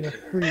everyone was gonna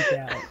freak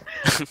out.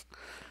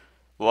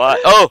 What?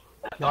 Oh,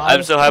 Why?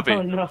 I'm so happy.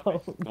 Oh no.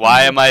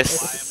 why am I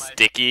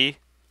sticky?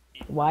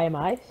 Why am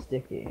I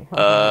sticky?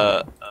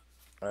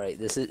 Alright,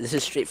 this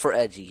is straight for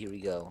edgy. Here we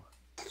go.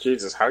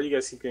 Jesus, how do you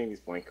guys keep getting these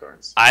blank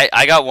cards?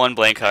 I got one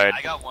blank card,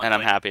 and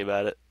I'm happy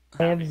about it.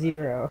 I have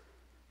 0.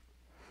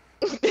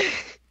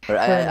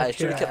 Alright, I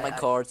should have kept my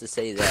cards to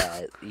say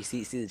that. You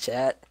see the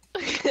chat?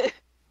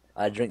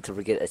 I drink to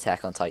forget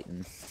Attack on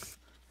Titan.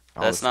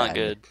 All That's the not time.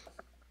 good.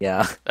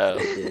 Yeah. Oh,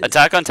 It is.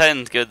 Attack on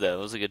Titan's good though.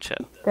 It was a good show.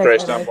 Trey,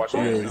 stop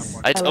watching It anime. is. It's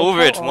I like over.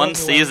 how It's all one the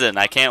season.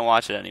 I can't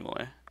watch it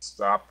anymore.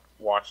 Stop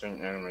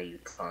watching anime, you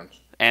cunt.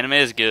 Anime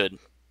is good.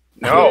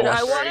 No, Dude, I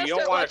Trey, want to you don't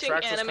start want watching to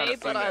attract those anime, kind of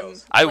but I'm.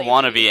 females. I lazy.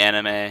 want to be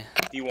anime.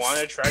 Do you want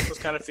to attract those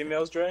kind of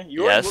females, Dre?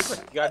 You Yes. already look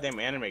like a goddamn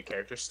anime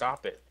character.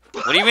 Stop it.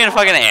 What do you mean a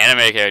fucking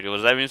anime character? What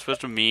is that even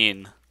supposed to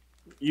mean?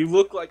 You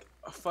look like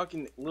a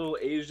fucking little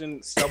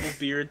Asian stubble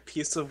beard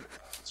piece of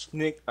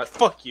snick.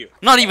 Fuck you. I'm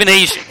not even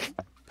Asian.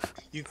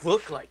 You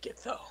look like it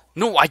though.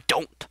 No, I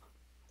don't.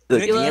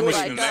 Look, You You the look Yamish like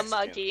animation- a Mexican.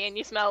 monkey, and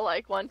you smell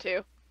like one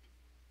too.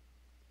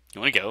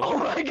 You want to go? Oh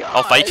my god!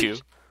 I'll fight you.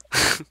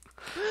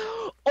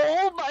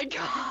 Oh my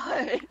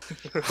god!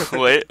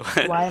 Wait.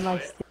 What? Why am I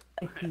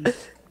sticky?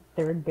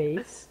 Third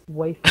base,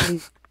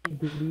 wifely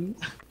duties.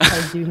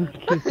 I do need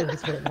to do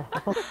this right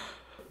now.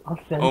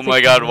 Oh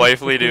my god,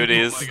 wifely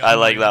duties. I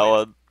like that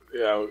one.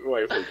 Yeah,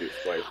 wifey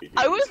dude.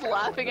 I was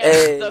laughing at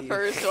Hey. the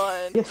first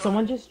one. Yeah,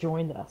 someone just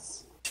joined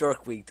us.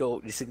 Shark Week,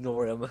 don't just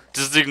ignore him.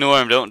 Just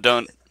ignore him. Don't.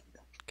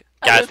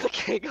 I Guys, was a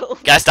giggle.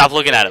 guys, stop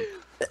looking at him.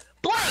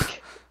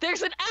 Blank!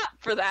 There's an app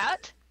for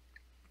that!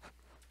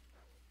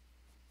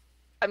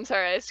 I'm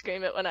sorry, I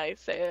scream it when I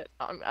say it.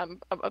 I'm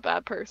a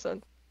bad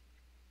person.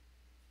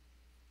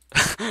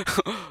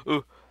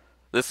 Ooh,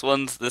 this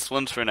one's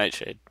for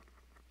Nightshade.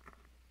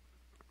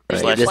 Right,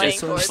 Slash, this- Playing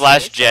this one- towards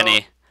slash me, so-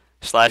 Jenny.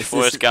 Slash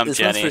Forrest Gump this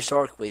Jenny. one's for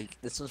Shark Week.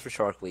 This one's for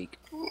Shark Week.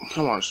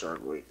 Come on,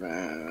 Shark Week,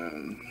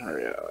 man.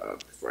 Hurry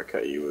up before I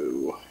cut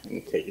you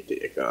and take your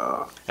dick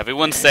off.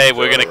 Everyone say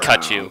we're gonna Go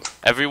cut you. around.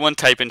 Everyone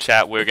type in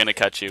chat we're gonna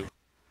cut you.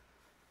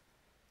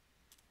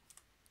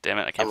 Damn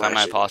it, I can't I'm find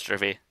my actually-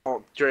 apostrophe.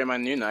 Oh, Dre, my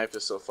new knife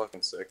is so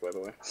fucking sick, by the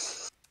way.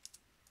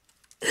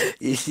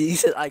 You see, he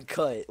said I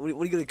cut. What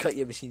are you gonna cut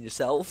your machine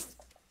yourself?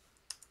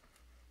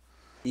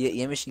 Yeah,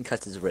 your machine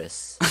cuts his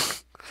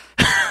wrists.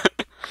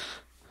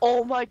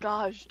 Oh my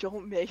gosh,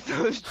 don't make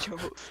those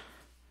jokes.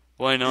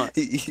 Why not?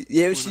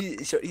 Yeah,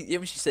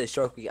 machine says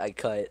Shark Week. I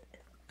cut.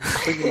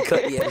 We're gonna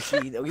cut the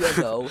machine. We don't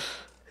know.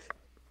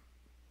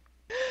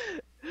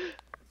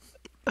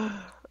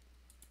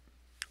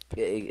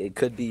 It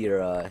could be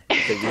your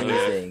it could be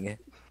anything.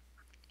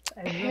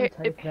 Everyone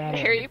type that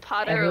in. Harry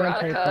Potter Everyone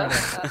type that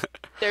erotica.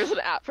 There's an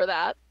app for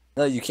that.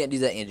 No, you can't do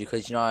that, Andrew,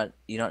 because you're not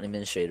an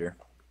administrator.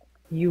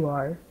 in. You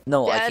are.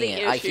 No,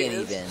 Daddy I can't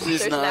issues. even. He's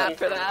There's an not. app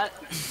for that.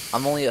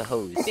 I'm only a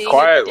host. Being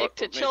Quiet, a dick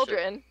to make sure.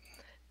 children.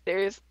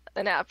 There's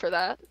an app for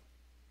that.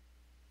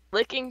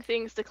 Licking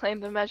things to claim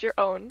them as your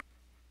own.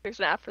 There's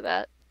an app for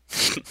that.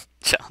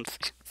 Sounds.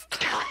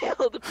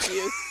 Child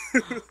abuse.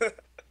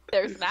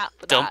 There's an app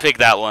for Don't that. pick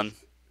that one.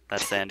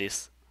 That's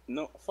Sandy's.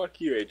 No,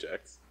 fuck you,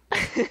 Ajax.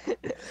 That's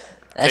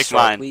Pick Shark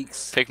mine.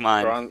 Weeks. Pick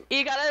mine. Ron,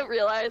 You gotta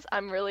realize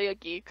I'm really a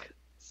geek,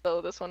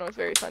 so this one was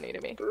very funny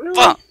to me. really?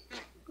 Fuck.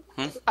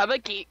 I'm a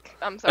geek.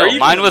 I'm Are sorry. you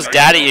Mine was even-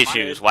 daddy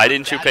issues. Why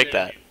didn't you pick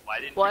that?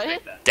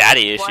 What?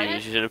 Daddy issues. What? You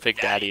should have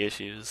picked daddy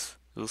issues.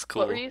 It was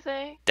cool. What were you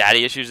saying?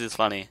 Daddy issues is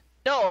funny.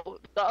 No,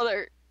 the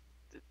other.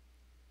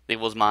 It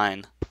was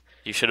mine.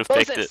 You should have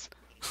picked it. Moses.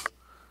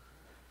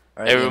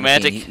 All right, A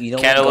romantic you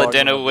don't candlelit guard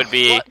dinner one. would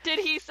be What did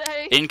he say?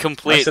 I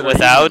incomplete said, are you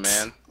without. the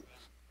man?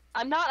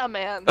 I'm not a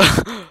man.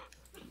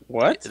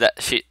 What? that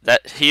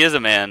he is a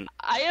man.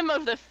 I am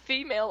of the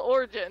female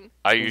origin.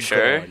 Are you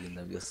sure? Guardian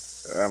of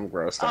this. I'm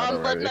grossed out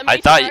Let already. me I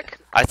thought check.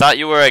 I thought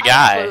you were a I have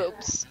guy.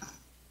 boobs.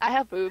 I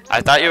have boobs. I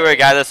I'm thought you were a sorry.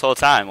 guy this whole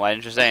time. Why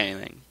didn't you say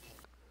anything?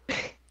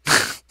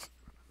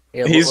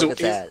 Here, He's, look at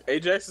that.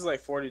 Ajax is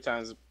like 40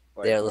 times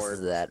like, There, more listen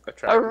to that. A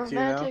attractive to you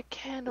now. romantic It's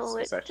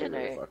candlelit actually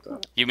really dinner. fucked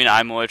up. You mean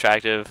I'm more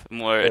attractive,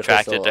 more Here,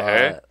 attracted Crystal, to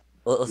her?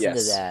 Listen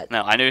Yes. to that.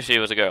 No, I knew she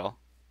was a girl.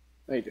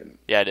 No, you didn't.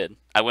 Yeah, I did.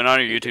 I went on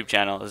her YouTube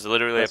channel. There's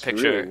literally That's a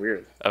picture really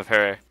weird. of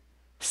her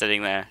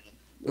sitting there.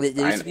 There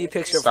used to be a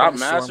picture of Stop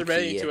her and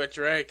masturbating Stormkey. to it,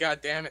 Dre. God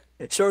damn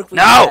it. Shark Week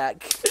No!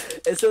 back.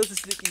 And so is the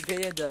Sneaky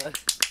Panda.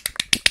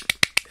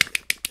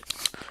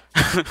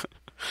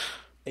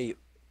 Hey,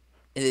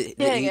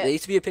 Dang it. there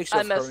used to be a picture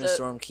I of her messed and it.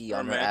 Stormkey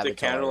on her Romantic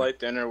avatar. candlelight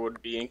dinner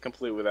would be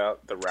incomplete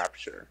without the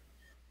rapture.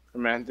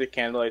 Romantic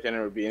candlelight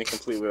dinner would be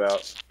incomplete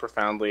without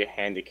profoundly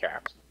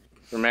handicapped.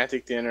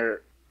 Romantic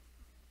dinner.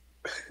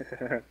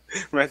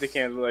 Romantic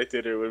candlelight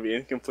dinner would be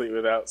incomplete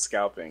without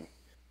scalping.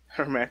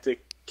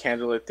 Romantic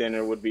candlelit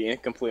dinner would be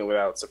incomplete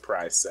without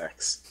surprise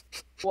sex.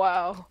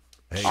 Wow.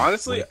 Hey,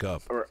 Honestly, wake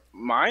up.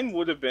 mine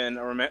would have been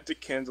a romantic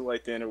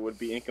candlelight dinner would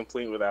be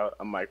incomplete without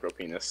a micro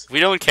penis. We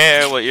don't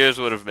care what yours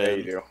would have There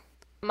you been. do.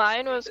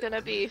 Mine was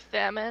gonna be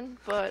famine,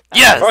 but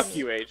Yes! Fuck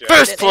you, AJ.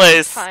 First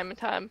place! Time and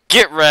time.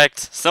 Get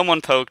wrecked.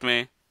 Someone poked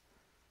me.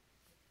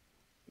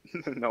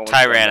 No one's done that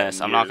Tyrannus.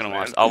 in I'm not years, gonna man.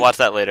 watch. I'll watch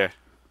that later.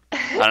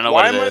 I don't know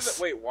Why what am it I? is.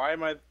 Wait, why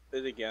am I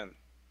it again?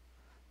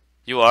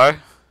 You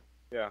are?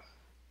 Yeah.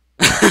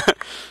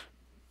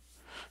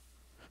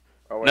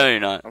 Oh, wait, No, you're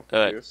not. I'm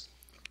Alright. confused.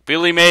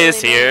 Billy May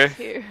is Billy here. May's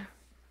here.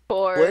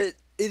 For What?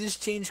 It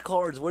just changed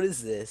cards. What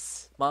is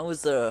this? Mine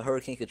was the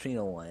Hurricane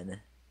Katrina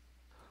one.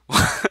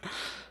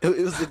 It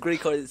was the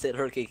great card that said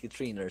Hurricane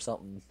Katrina or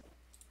something.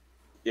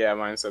 Yeah,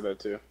 mine said that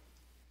too.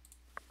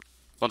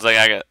 One second,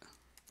 I got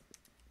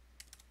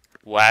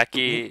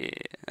wacky.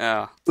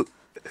 Oh,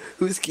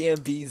 Who's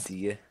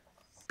Gambeezy?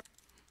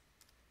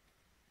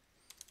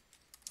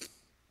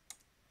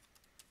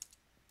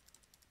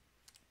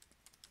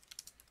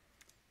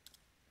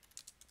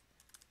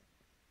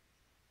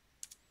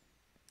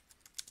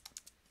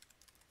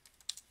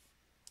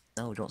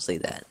 No, don't say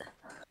that.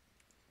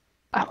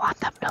 I want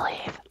them to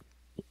leave.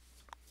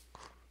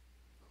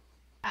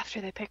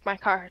 After they pick my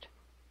card.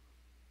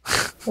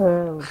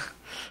 Oh,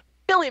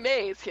 Billy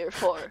May's here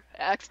for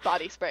Axe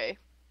body spray.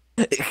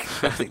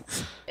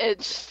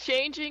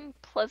 Exchanging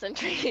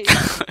pleasantries.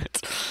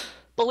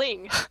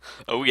 Bling.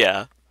 oh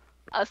yeah.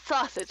 A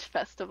sausage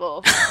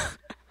festival.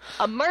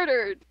 A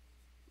murdered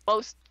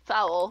most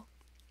foul.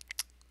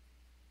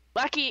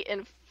 Wacky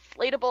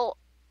inflatable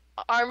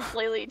arm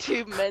flailing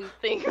tube men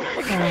thing.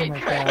 oh my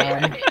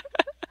god.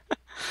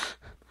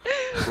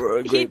 For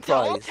a He great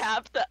double prize.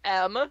 tapped the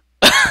M.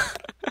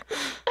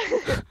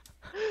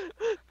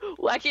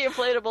 Wacky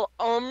inflatable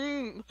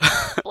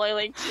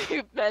flailing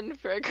tube men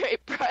for a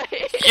great price.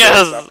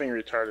 Yes. Stop being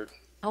retarded.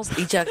 How's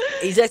Ajax?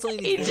 Ajax only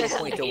needs Ajax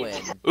one point to only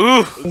win. Ooh.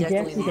 Ajax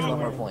only needs can one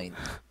more win. point.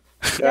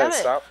 Yeah, Damn it.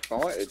 stop.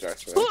 Don't let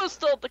Ajax win. Who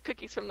stole the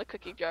cookies from the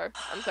cookie jar?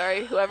 I'm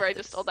sorry, whoever I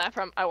just stole that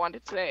from. I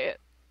wanted to say it.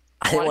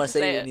 I didn't wanted want to to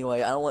say say it it.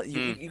 anyway. I don't want you.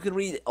 You can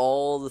read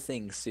all the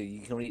things too.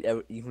 You can read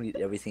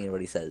everything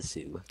everybody says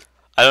too.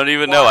 I don't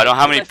even know. I don't know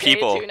how many Because I say it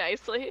people. Too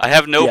nicely. I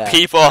have no Yeah.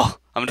 people.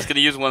 I'm just gonna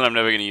use one I'm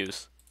never gonna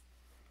use.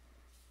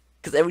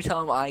 Because every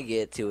time I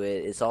get to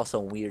it, it's also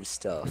weird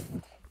stuff.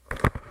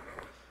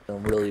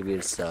 Some really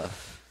weird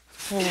stuff.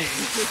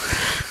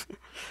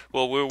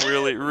 Well, we're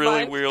really, really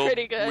Mine's weird.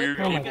 pretty good. Weird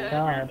Oh my people.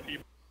 god.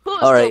 Who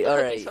stole Alright, the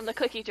cookies alright. from the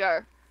cookie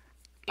jar?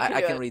 You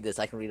I do can it. read this.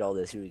 I can read all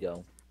this. Here we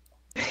go.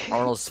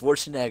 Arnold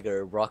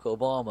Schwarzenegger, Barack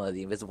Obama,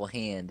 The Invisible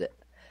Hand,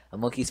 a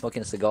monkey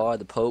smoking a cigar,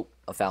 the Pope,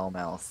 a foul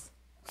mouth.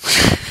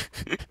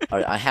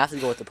 Alright, I have to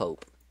go with the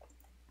Pope.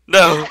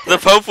 No, the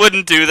Pope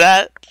wouldn't do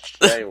that.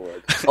 They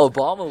would.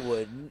 Obama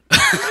wouldn't.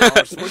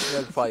 Arnold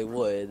Schwarzenegger probably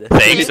would.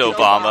 Thanks,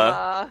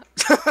 Obama.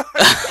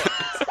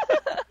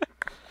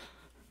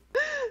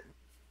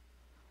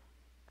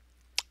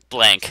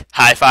 Blank.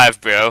 High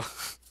five, bro.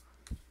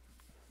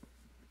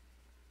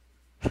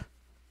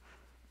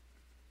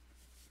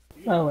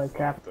 Oh my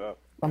crap. Up.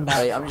 I'm back.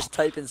 Alright, I'm just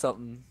typing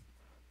something.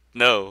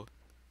 No.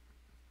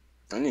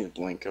 I need a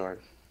blank card.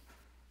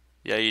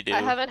 Yeah, you do.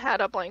 I haven't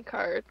had a blank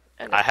card.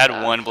 And I it's, had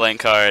one blank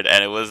card,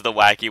 and it was the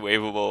wacky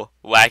waveable,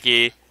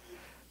 wacky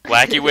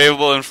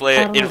waveable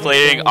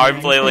inflating arm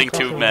flailing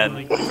tube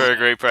men for a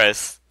great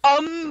price.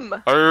 You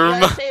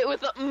gotta say it with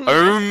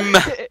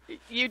the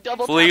You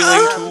double Flailing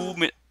tap. tube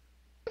men.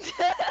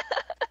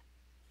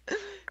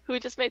 Who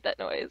just made that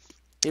noise?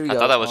 Here we I go.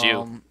 thought that was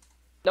you.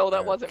 No,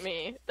 that wasn't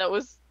me. That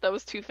was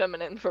too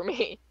feminine for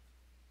me.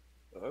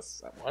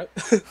 That's what?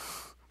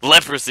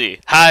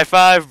 Leprosy. High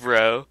five,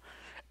 bro.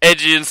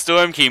 Edgy and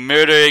Stormkey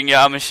murdering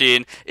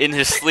Yamashine in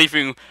his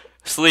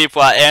sleep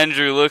while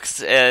Andrew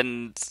looks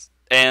and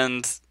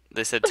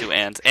they said two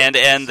and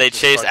they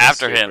chase Fucking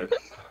after him. stupid.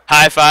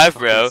 High five,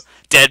 bro.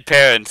 Dead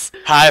parents.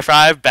 High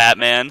five,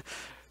 Batman.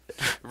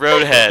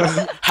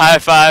 Roadhead. High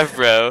five,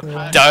 bro.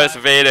 Darth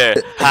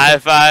Vader. High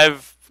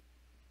five,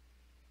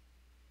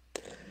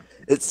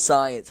 It's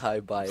science.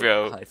 High five,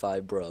 Bro. High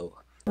five, bro.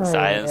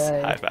 science.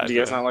 Alright. High five. Do you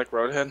guys bro. not like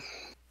Roadhead?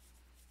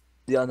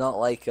 Do y'all not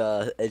like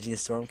Edgy and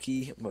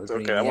Stormkey? It's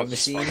okay, that one's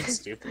Machine? fucking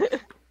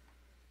stupid.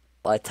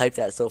 Well, I typed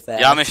that so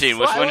fast. Yamashine,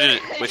 Why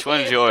would which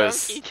one's Donkey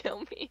yours? kill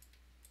me?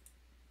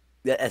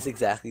 Yeah, that's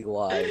exactly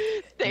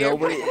why. They are-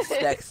 Nobody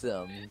expects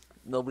them.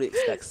 Nobody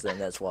expects them.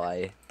 That's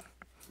why.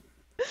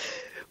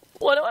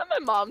 What my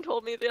mom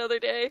told me the other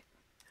day?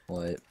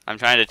 What? I'm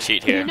trying to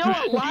cheat here. You know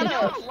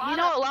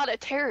a lot of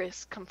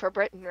terrorists come from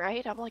Britain,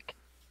 right? I'm like,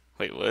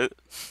 Wait, what?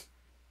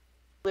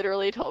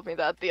 literally told me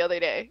that the other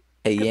day.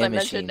 Hey, Because yeah, I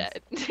machine. mentioned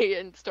that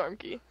in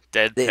Stormkey.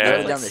 Dead They went down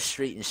the parents.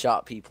 street and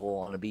shot people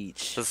on a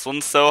beach. This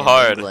one's so in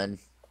hard. England.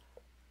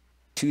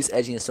 Choose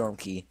Edgy and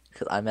Stormkey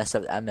because I messed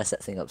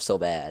that thing up so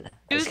bad.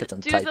 I just kept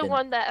on Do typing. the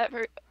one that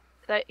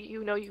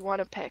you know you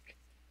want to pick.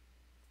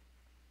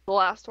 The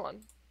last one.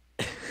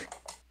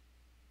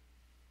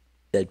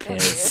 Dead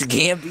parents.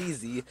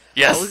 Gambeezy. I was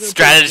Yes, gonna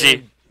strategy.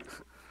 pick-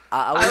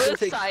 I I was was gonna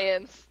pick.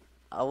 science.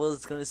 I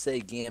was gonna say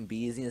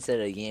Gambizi instead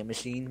of Game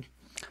Machine.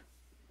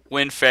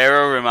 When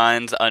Pharaoh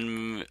reminds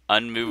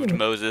unmoved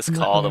Moses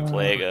called a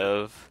plague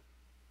of.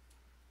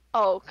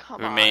 Oh,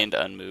 come Remained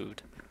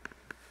unmoved.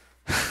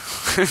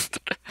 I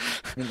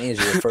mean,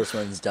 Andrew, the first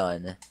one's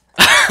done.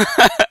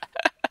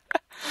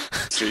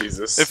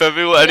 Jesus. If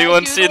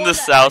anyone's do seen the the one that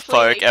South actually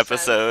Park makes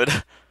episode,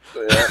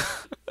 Yeah.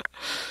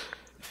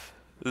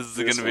 this is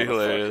This gonna be motherfucker.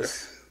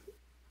 hilarious.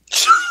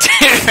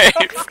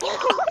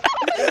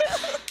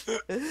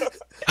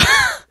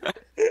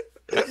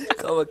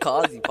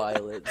 Kamikaze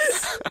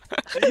pilots.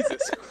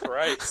 Jesus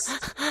Christ.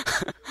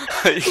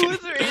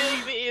 Who's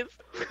reading these?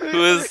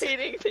 Who's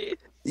reading these?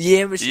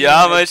 Yeah, Machine.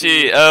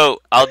 Yamachi. Oh,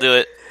 I'll do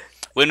it.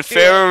 When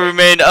Pharaoh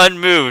remained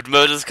unmoved,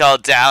 Moses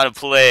called down a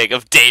plague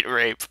of date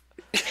rape.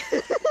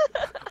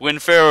 When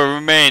Pharaoh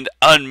remained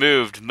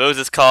unmoved,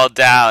 Moses called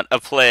down a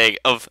plague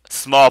of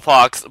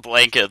smallpox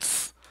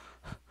blankets.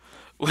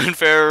 When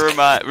Pharaoh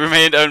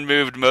remained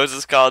unmoved,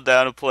 Moses called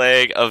down a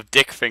plague of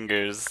dick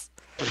fingers.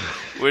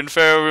 When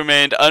Pharaoh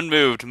remained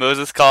unmoved,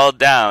 Moses called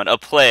down a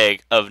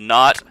plague of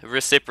not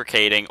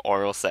reciprocating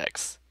oral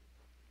sex.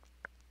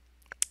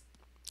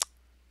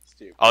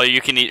 Stupid. All you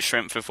can eat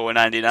shrimp for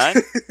 $4.99.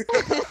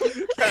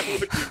 That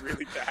would be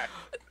really bad.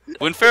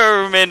 When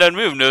Pharaoh remained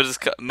unmoved,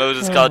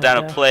 Moses called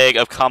down a plague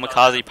of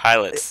kamikaze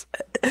pilots.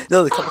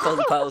 No, the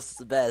Kamikaze pilots is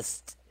the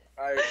best.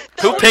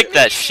 Who picked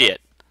that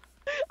shit?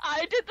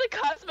 I did the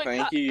cosmic.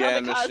 Thank you,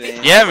 kamikaze.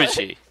 Yamashi.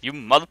 Yamachi, you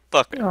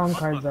motherfucker. Wrong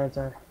cards,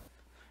 Arthur.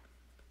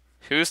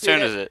 Whose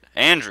turn is it?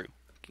 Andrew.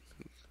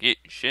 Get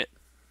shit.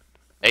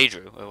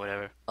 Adrew, or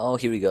whatever. Oh,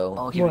 here we go.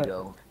 What?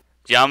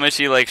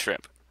 Yamachi likes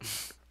shrimp.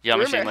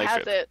 Yamachi Rumor likes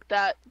has shrimp. it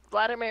that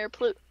Vladimir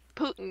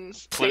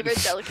Putin's favorite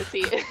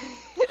delicacy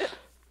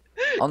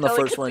I'm the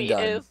first one delicacy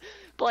done. is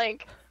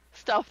blank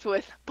stuffed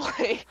with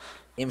blank.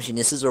 Yeah, Machine,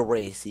 this is a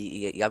race.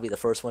 You gotta be the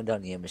first one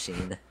done, Yeah,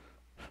 Machine.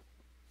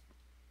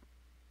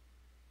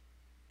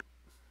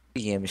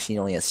 Yeah, Machine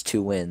only has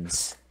 2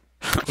 wins.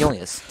 He only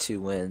has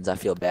 2 wins. I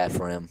feel bad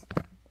for him.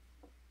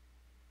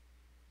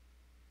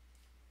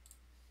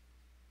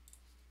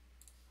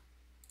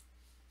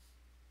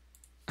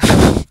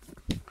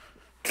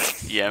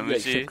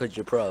 Yamachi. Because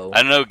you're pro.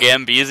 I don't know,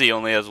 Gambizi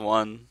only has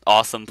 1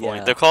 awesome point.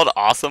 Yeah. They're called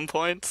awesome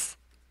points?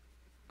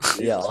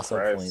 Yeah, Jesus also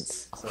Christ.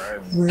 points.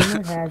 Christ.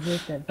 Rumor has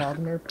it that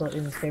Vladimir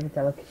Putin's favorite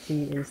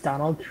delicacy is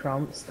Donald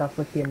Trump stuffed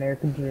with the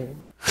American dream.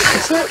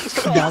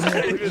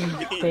 Vladimir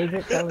Putin's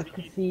favorite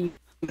delicacy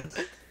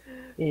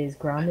is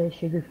grande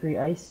sugar-free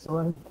ice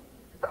soy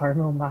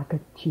caramel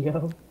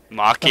macchiato.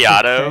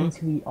 Macchiato?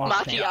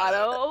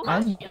 Macchiato.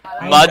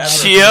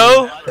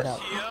 Macchio?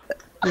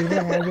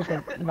 Rumor has it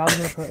that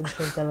Vladimir Putin's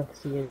favorite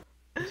delicacy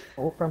is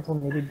full frontal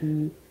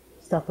nudity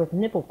stuffed with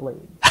nipple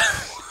blades.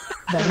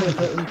 Vladimir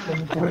Putin's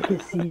favorite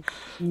delicacy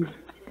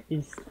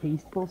is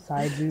tasteful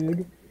side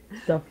food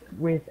stuffed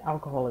with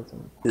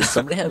alcoholism. Does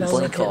somebody have a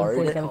Vladimir blank Putin's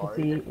favorite card?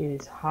 delicacy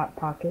is hot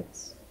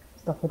pockets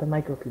stuffed with a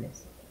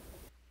micropenis.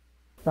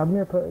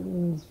 Vladimir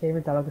Putin's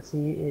favorite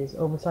delicacy is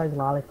oversized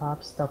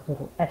lollipops stuffed with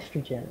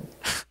estrogen.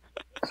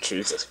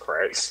 Jesus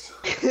Christ.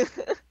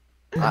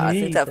 I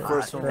think that Jesus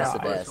first one was the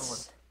Christ.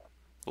 best.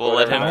 Well,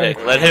 let him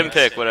pick. Let him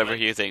pick whatever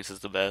he thinks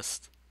is the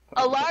best.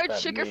 A large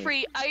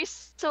sugar-free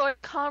ice soy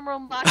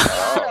caramel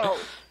macchiato.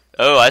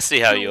 Oh, I see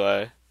how you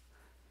are.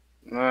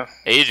 Nah.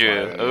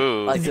 Adrew.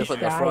 Ooh. Like this on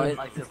the front.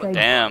 This guy,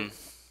 Damn.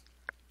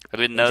 I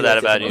didn't know that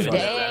about you.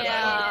 Damn.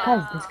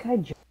 guys, this guy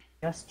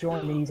just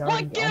joined and he's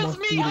already What gives almost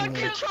me beating me.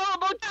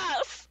 uncontrollable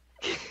gas?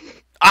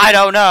 I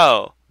don't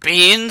know.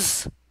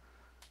 Beans?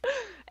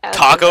 Answer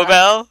Taco that.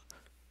 Bell?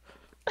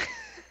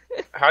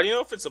 How do you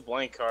know if it's a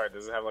blank card?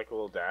 Does it have like a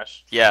little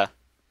dash? Yeah.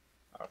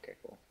 Okay,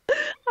 cool.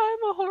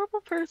 I'm a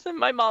horrible person.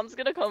 My mom's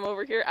gonna come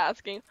over here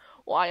asking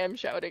why I'm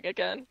shouting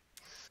again.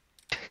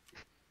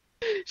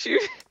 She...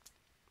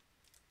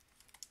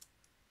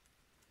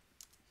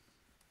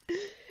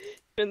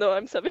 Even though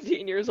I'm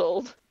 17 years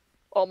old.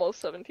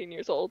 Almost 17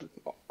 years old.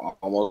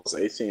 Almost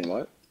 18,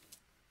 what?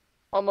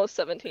 Almost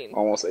 17.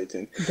 Almost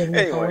 18. Then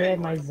Anyway. before I had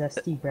my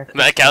zesty breakfast.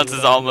 That counts as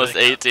food, almost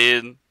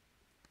 18.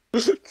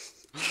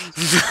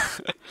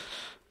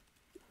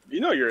 You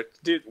know you're...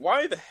 Dude,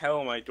 why the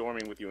hell am I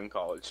dorming with you in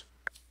college?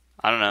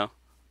 I don't know.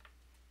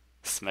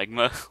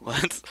 Smegma?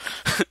 What?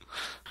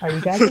 Are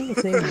you guys in the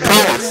same room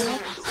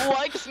right now?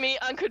 Likes me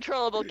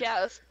uncontrollable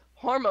gas.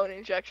 Hormone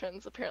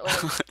injections, apparently.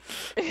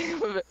 Watching Are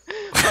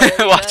you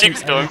guys in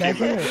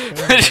Stormkeeper.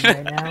 the same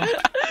room right now?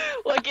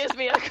 What gives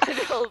me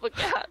uncontrollable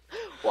gas?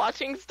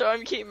 Watching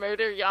Stormkeep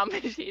murder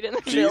Yamashi in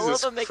the middle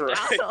Jesus of a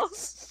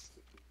McDonald's.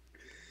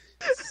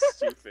 Christ.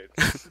 Stupid.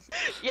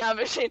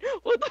 Yamashi,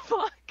 what the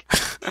fuck?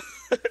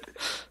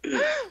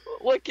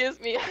 What gives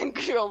me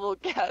uncontrollable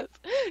gas?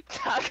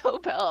 Taco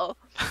Bell.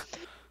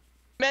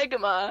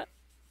 Megama.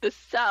 The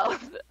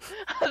South.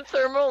 A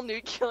thermal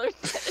nuclear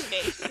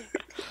detonation.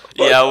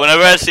 Yeah,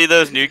 whenever I see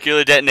those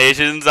nuclear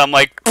detonations, I'm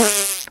like,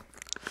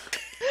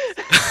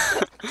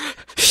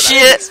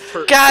 shit!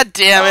 God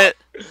damn it!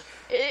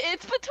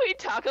 It's between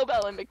Taco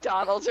Bell and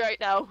McDonald's right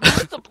now. Who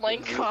wants a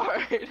blank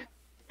card?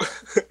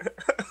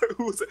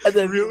 And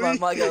then Really?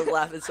 my guy was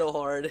laughing so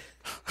hard.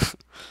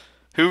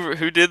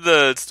 Who did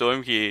the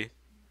storm key?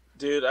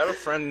 Dude, I have a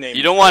friend named.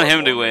 You don't want Joe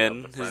him to Bowman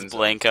win of the his friend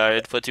blank zone.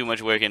 card. Put too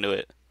much work into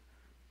it.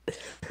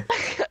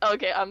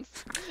 Okay, I'm.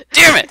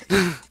 Damn it!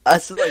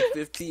 That's just like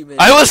 15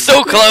 minutes. I was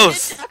so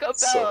close. Taco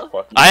So Bell.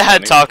 fucking I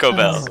had funny. Taco Oh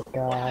Bell. my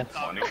god.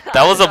 Funny.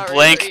 That was a Not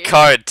blank really.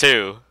 card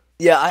too.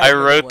 Yeah, I had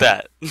wrote one.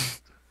 that.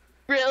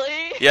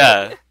 Really?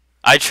 Yeah.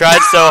 I tried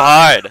so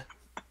hard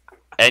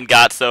and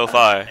got so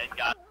far.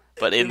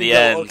 But in Here we the go,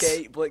 end,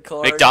 okay, blank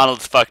card.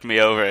 McDonald's fucked me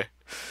over.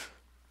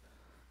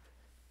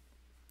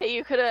 Hey,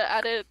 you could have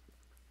added.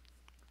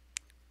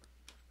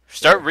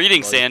 Start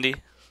reading, Sandy.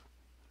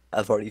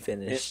 I've already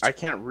finished. I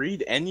can't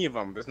read any of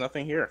them. There's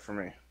nothing here for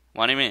me.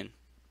 What do you mean?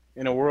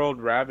 In a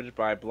world ravaged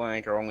by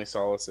blank, our only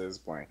solace is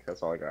blank.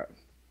 That's all I got.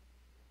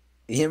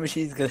 The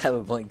machine's gonna have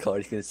a blank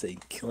card. He's gonna say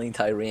killing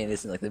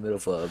Tyrannus in like the middle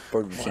of a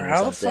Burger King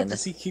How or the fuck something.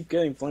 does he keep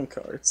getting blank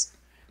cards?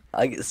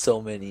 I get so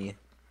many.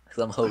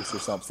 Because I'm host or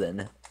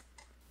something.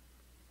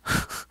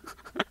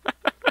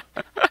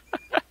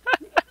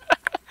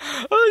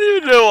 I don't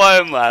even know why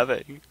I'm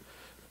laughing.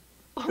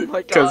 Oh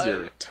my Because god.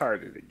 you're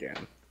retarded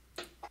again.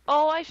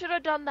 Oh, I should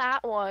have done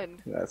that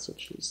one. That's what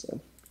she said.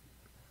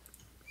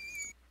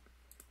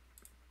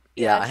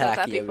 Yeah, I I said hack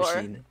that the before.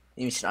 machine.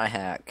 The machine I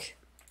hack.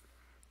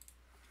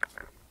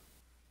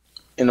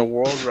 In a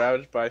world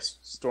ravaged by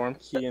Storm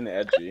Key and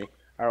Edgy,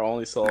 our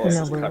only solace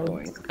In a is world-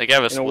 cuddling. I think I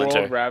have a In a world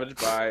splinter. ravaged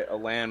by a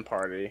LAN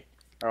party,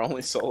 our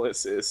only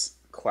solace is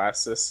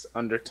classist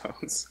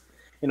undertones.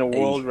 In a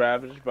world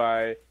ravaged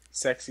by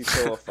sexy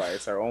pillow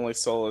fights, our only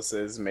solace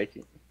is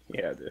making...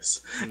 Yeah,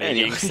 this. Making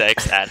Anyway.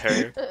 sex at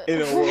her. In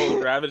a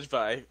world ravaged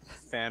by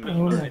famine,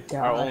 Oh my god.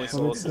 our only will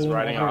solace this is game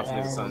riding ever off in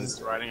the end? sun's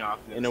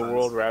in a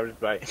world ravaged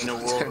by our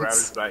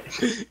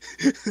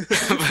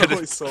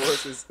only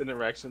solace is an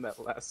erection that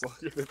lasts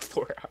longer than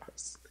 4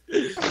 hours.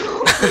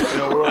 In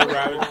a world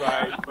ravaged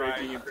by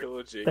raping and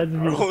pillaging, That's our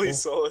beautiful. only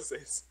solace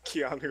is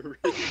Keanu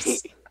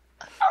Reeves.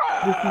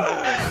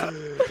 Huh?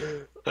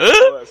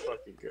 Oh, that's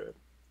fucking good.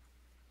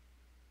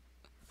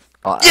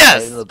 Oh, I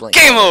Yes! have the blank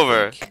Game card, I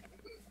over! think.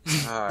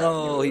 Ah,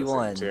 No, you he lose it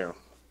won. too.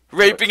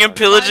 Raping and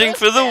pillaging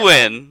for the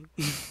win.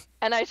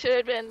 And I should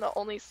have been the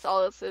only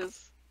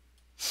solaces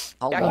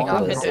How jacking long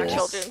off was into this?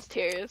 children's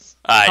tears.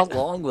 How Alright,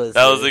 long was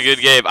that was a this? good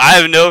game. I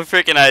have no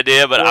freaking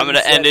idea, but I'm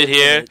gonna end it 47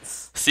 here.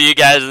 minutes. See you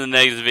guys in the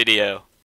next video.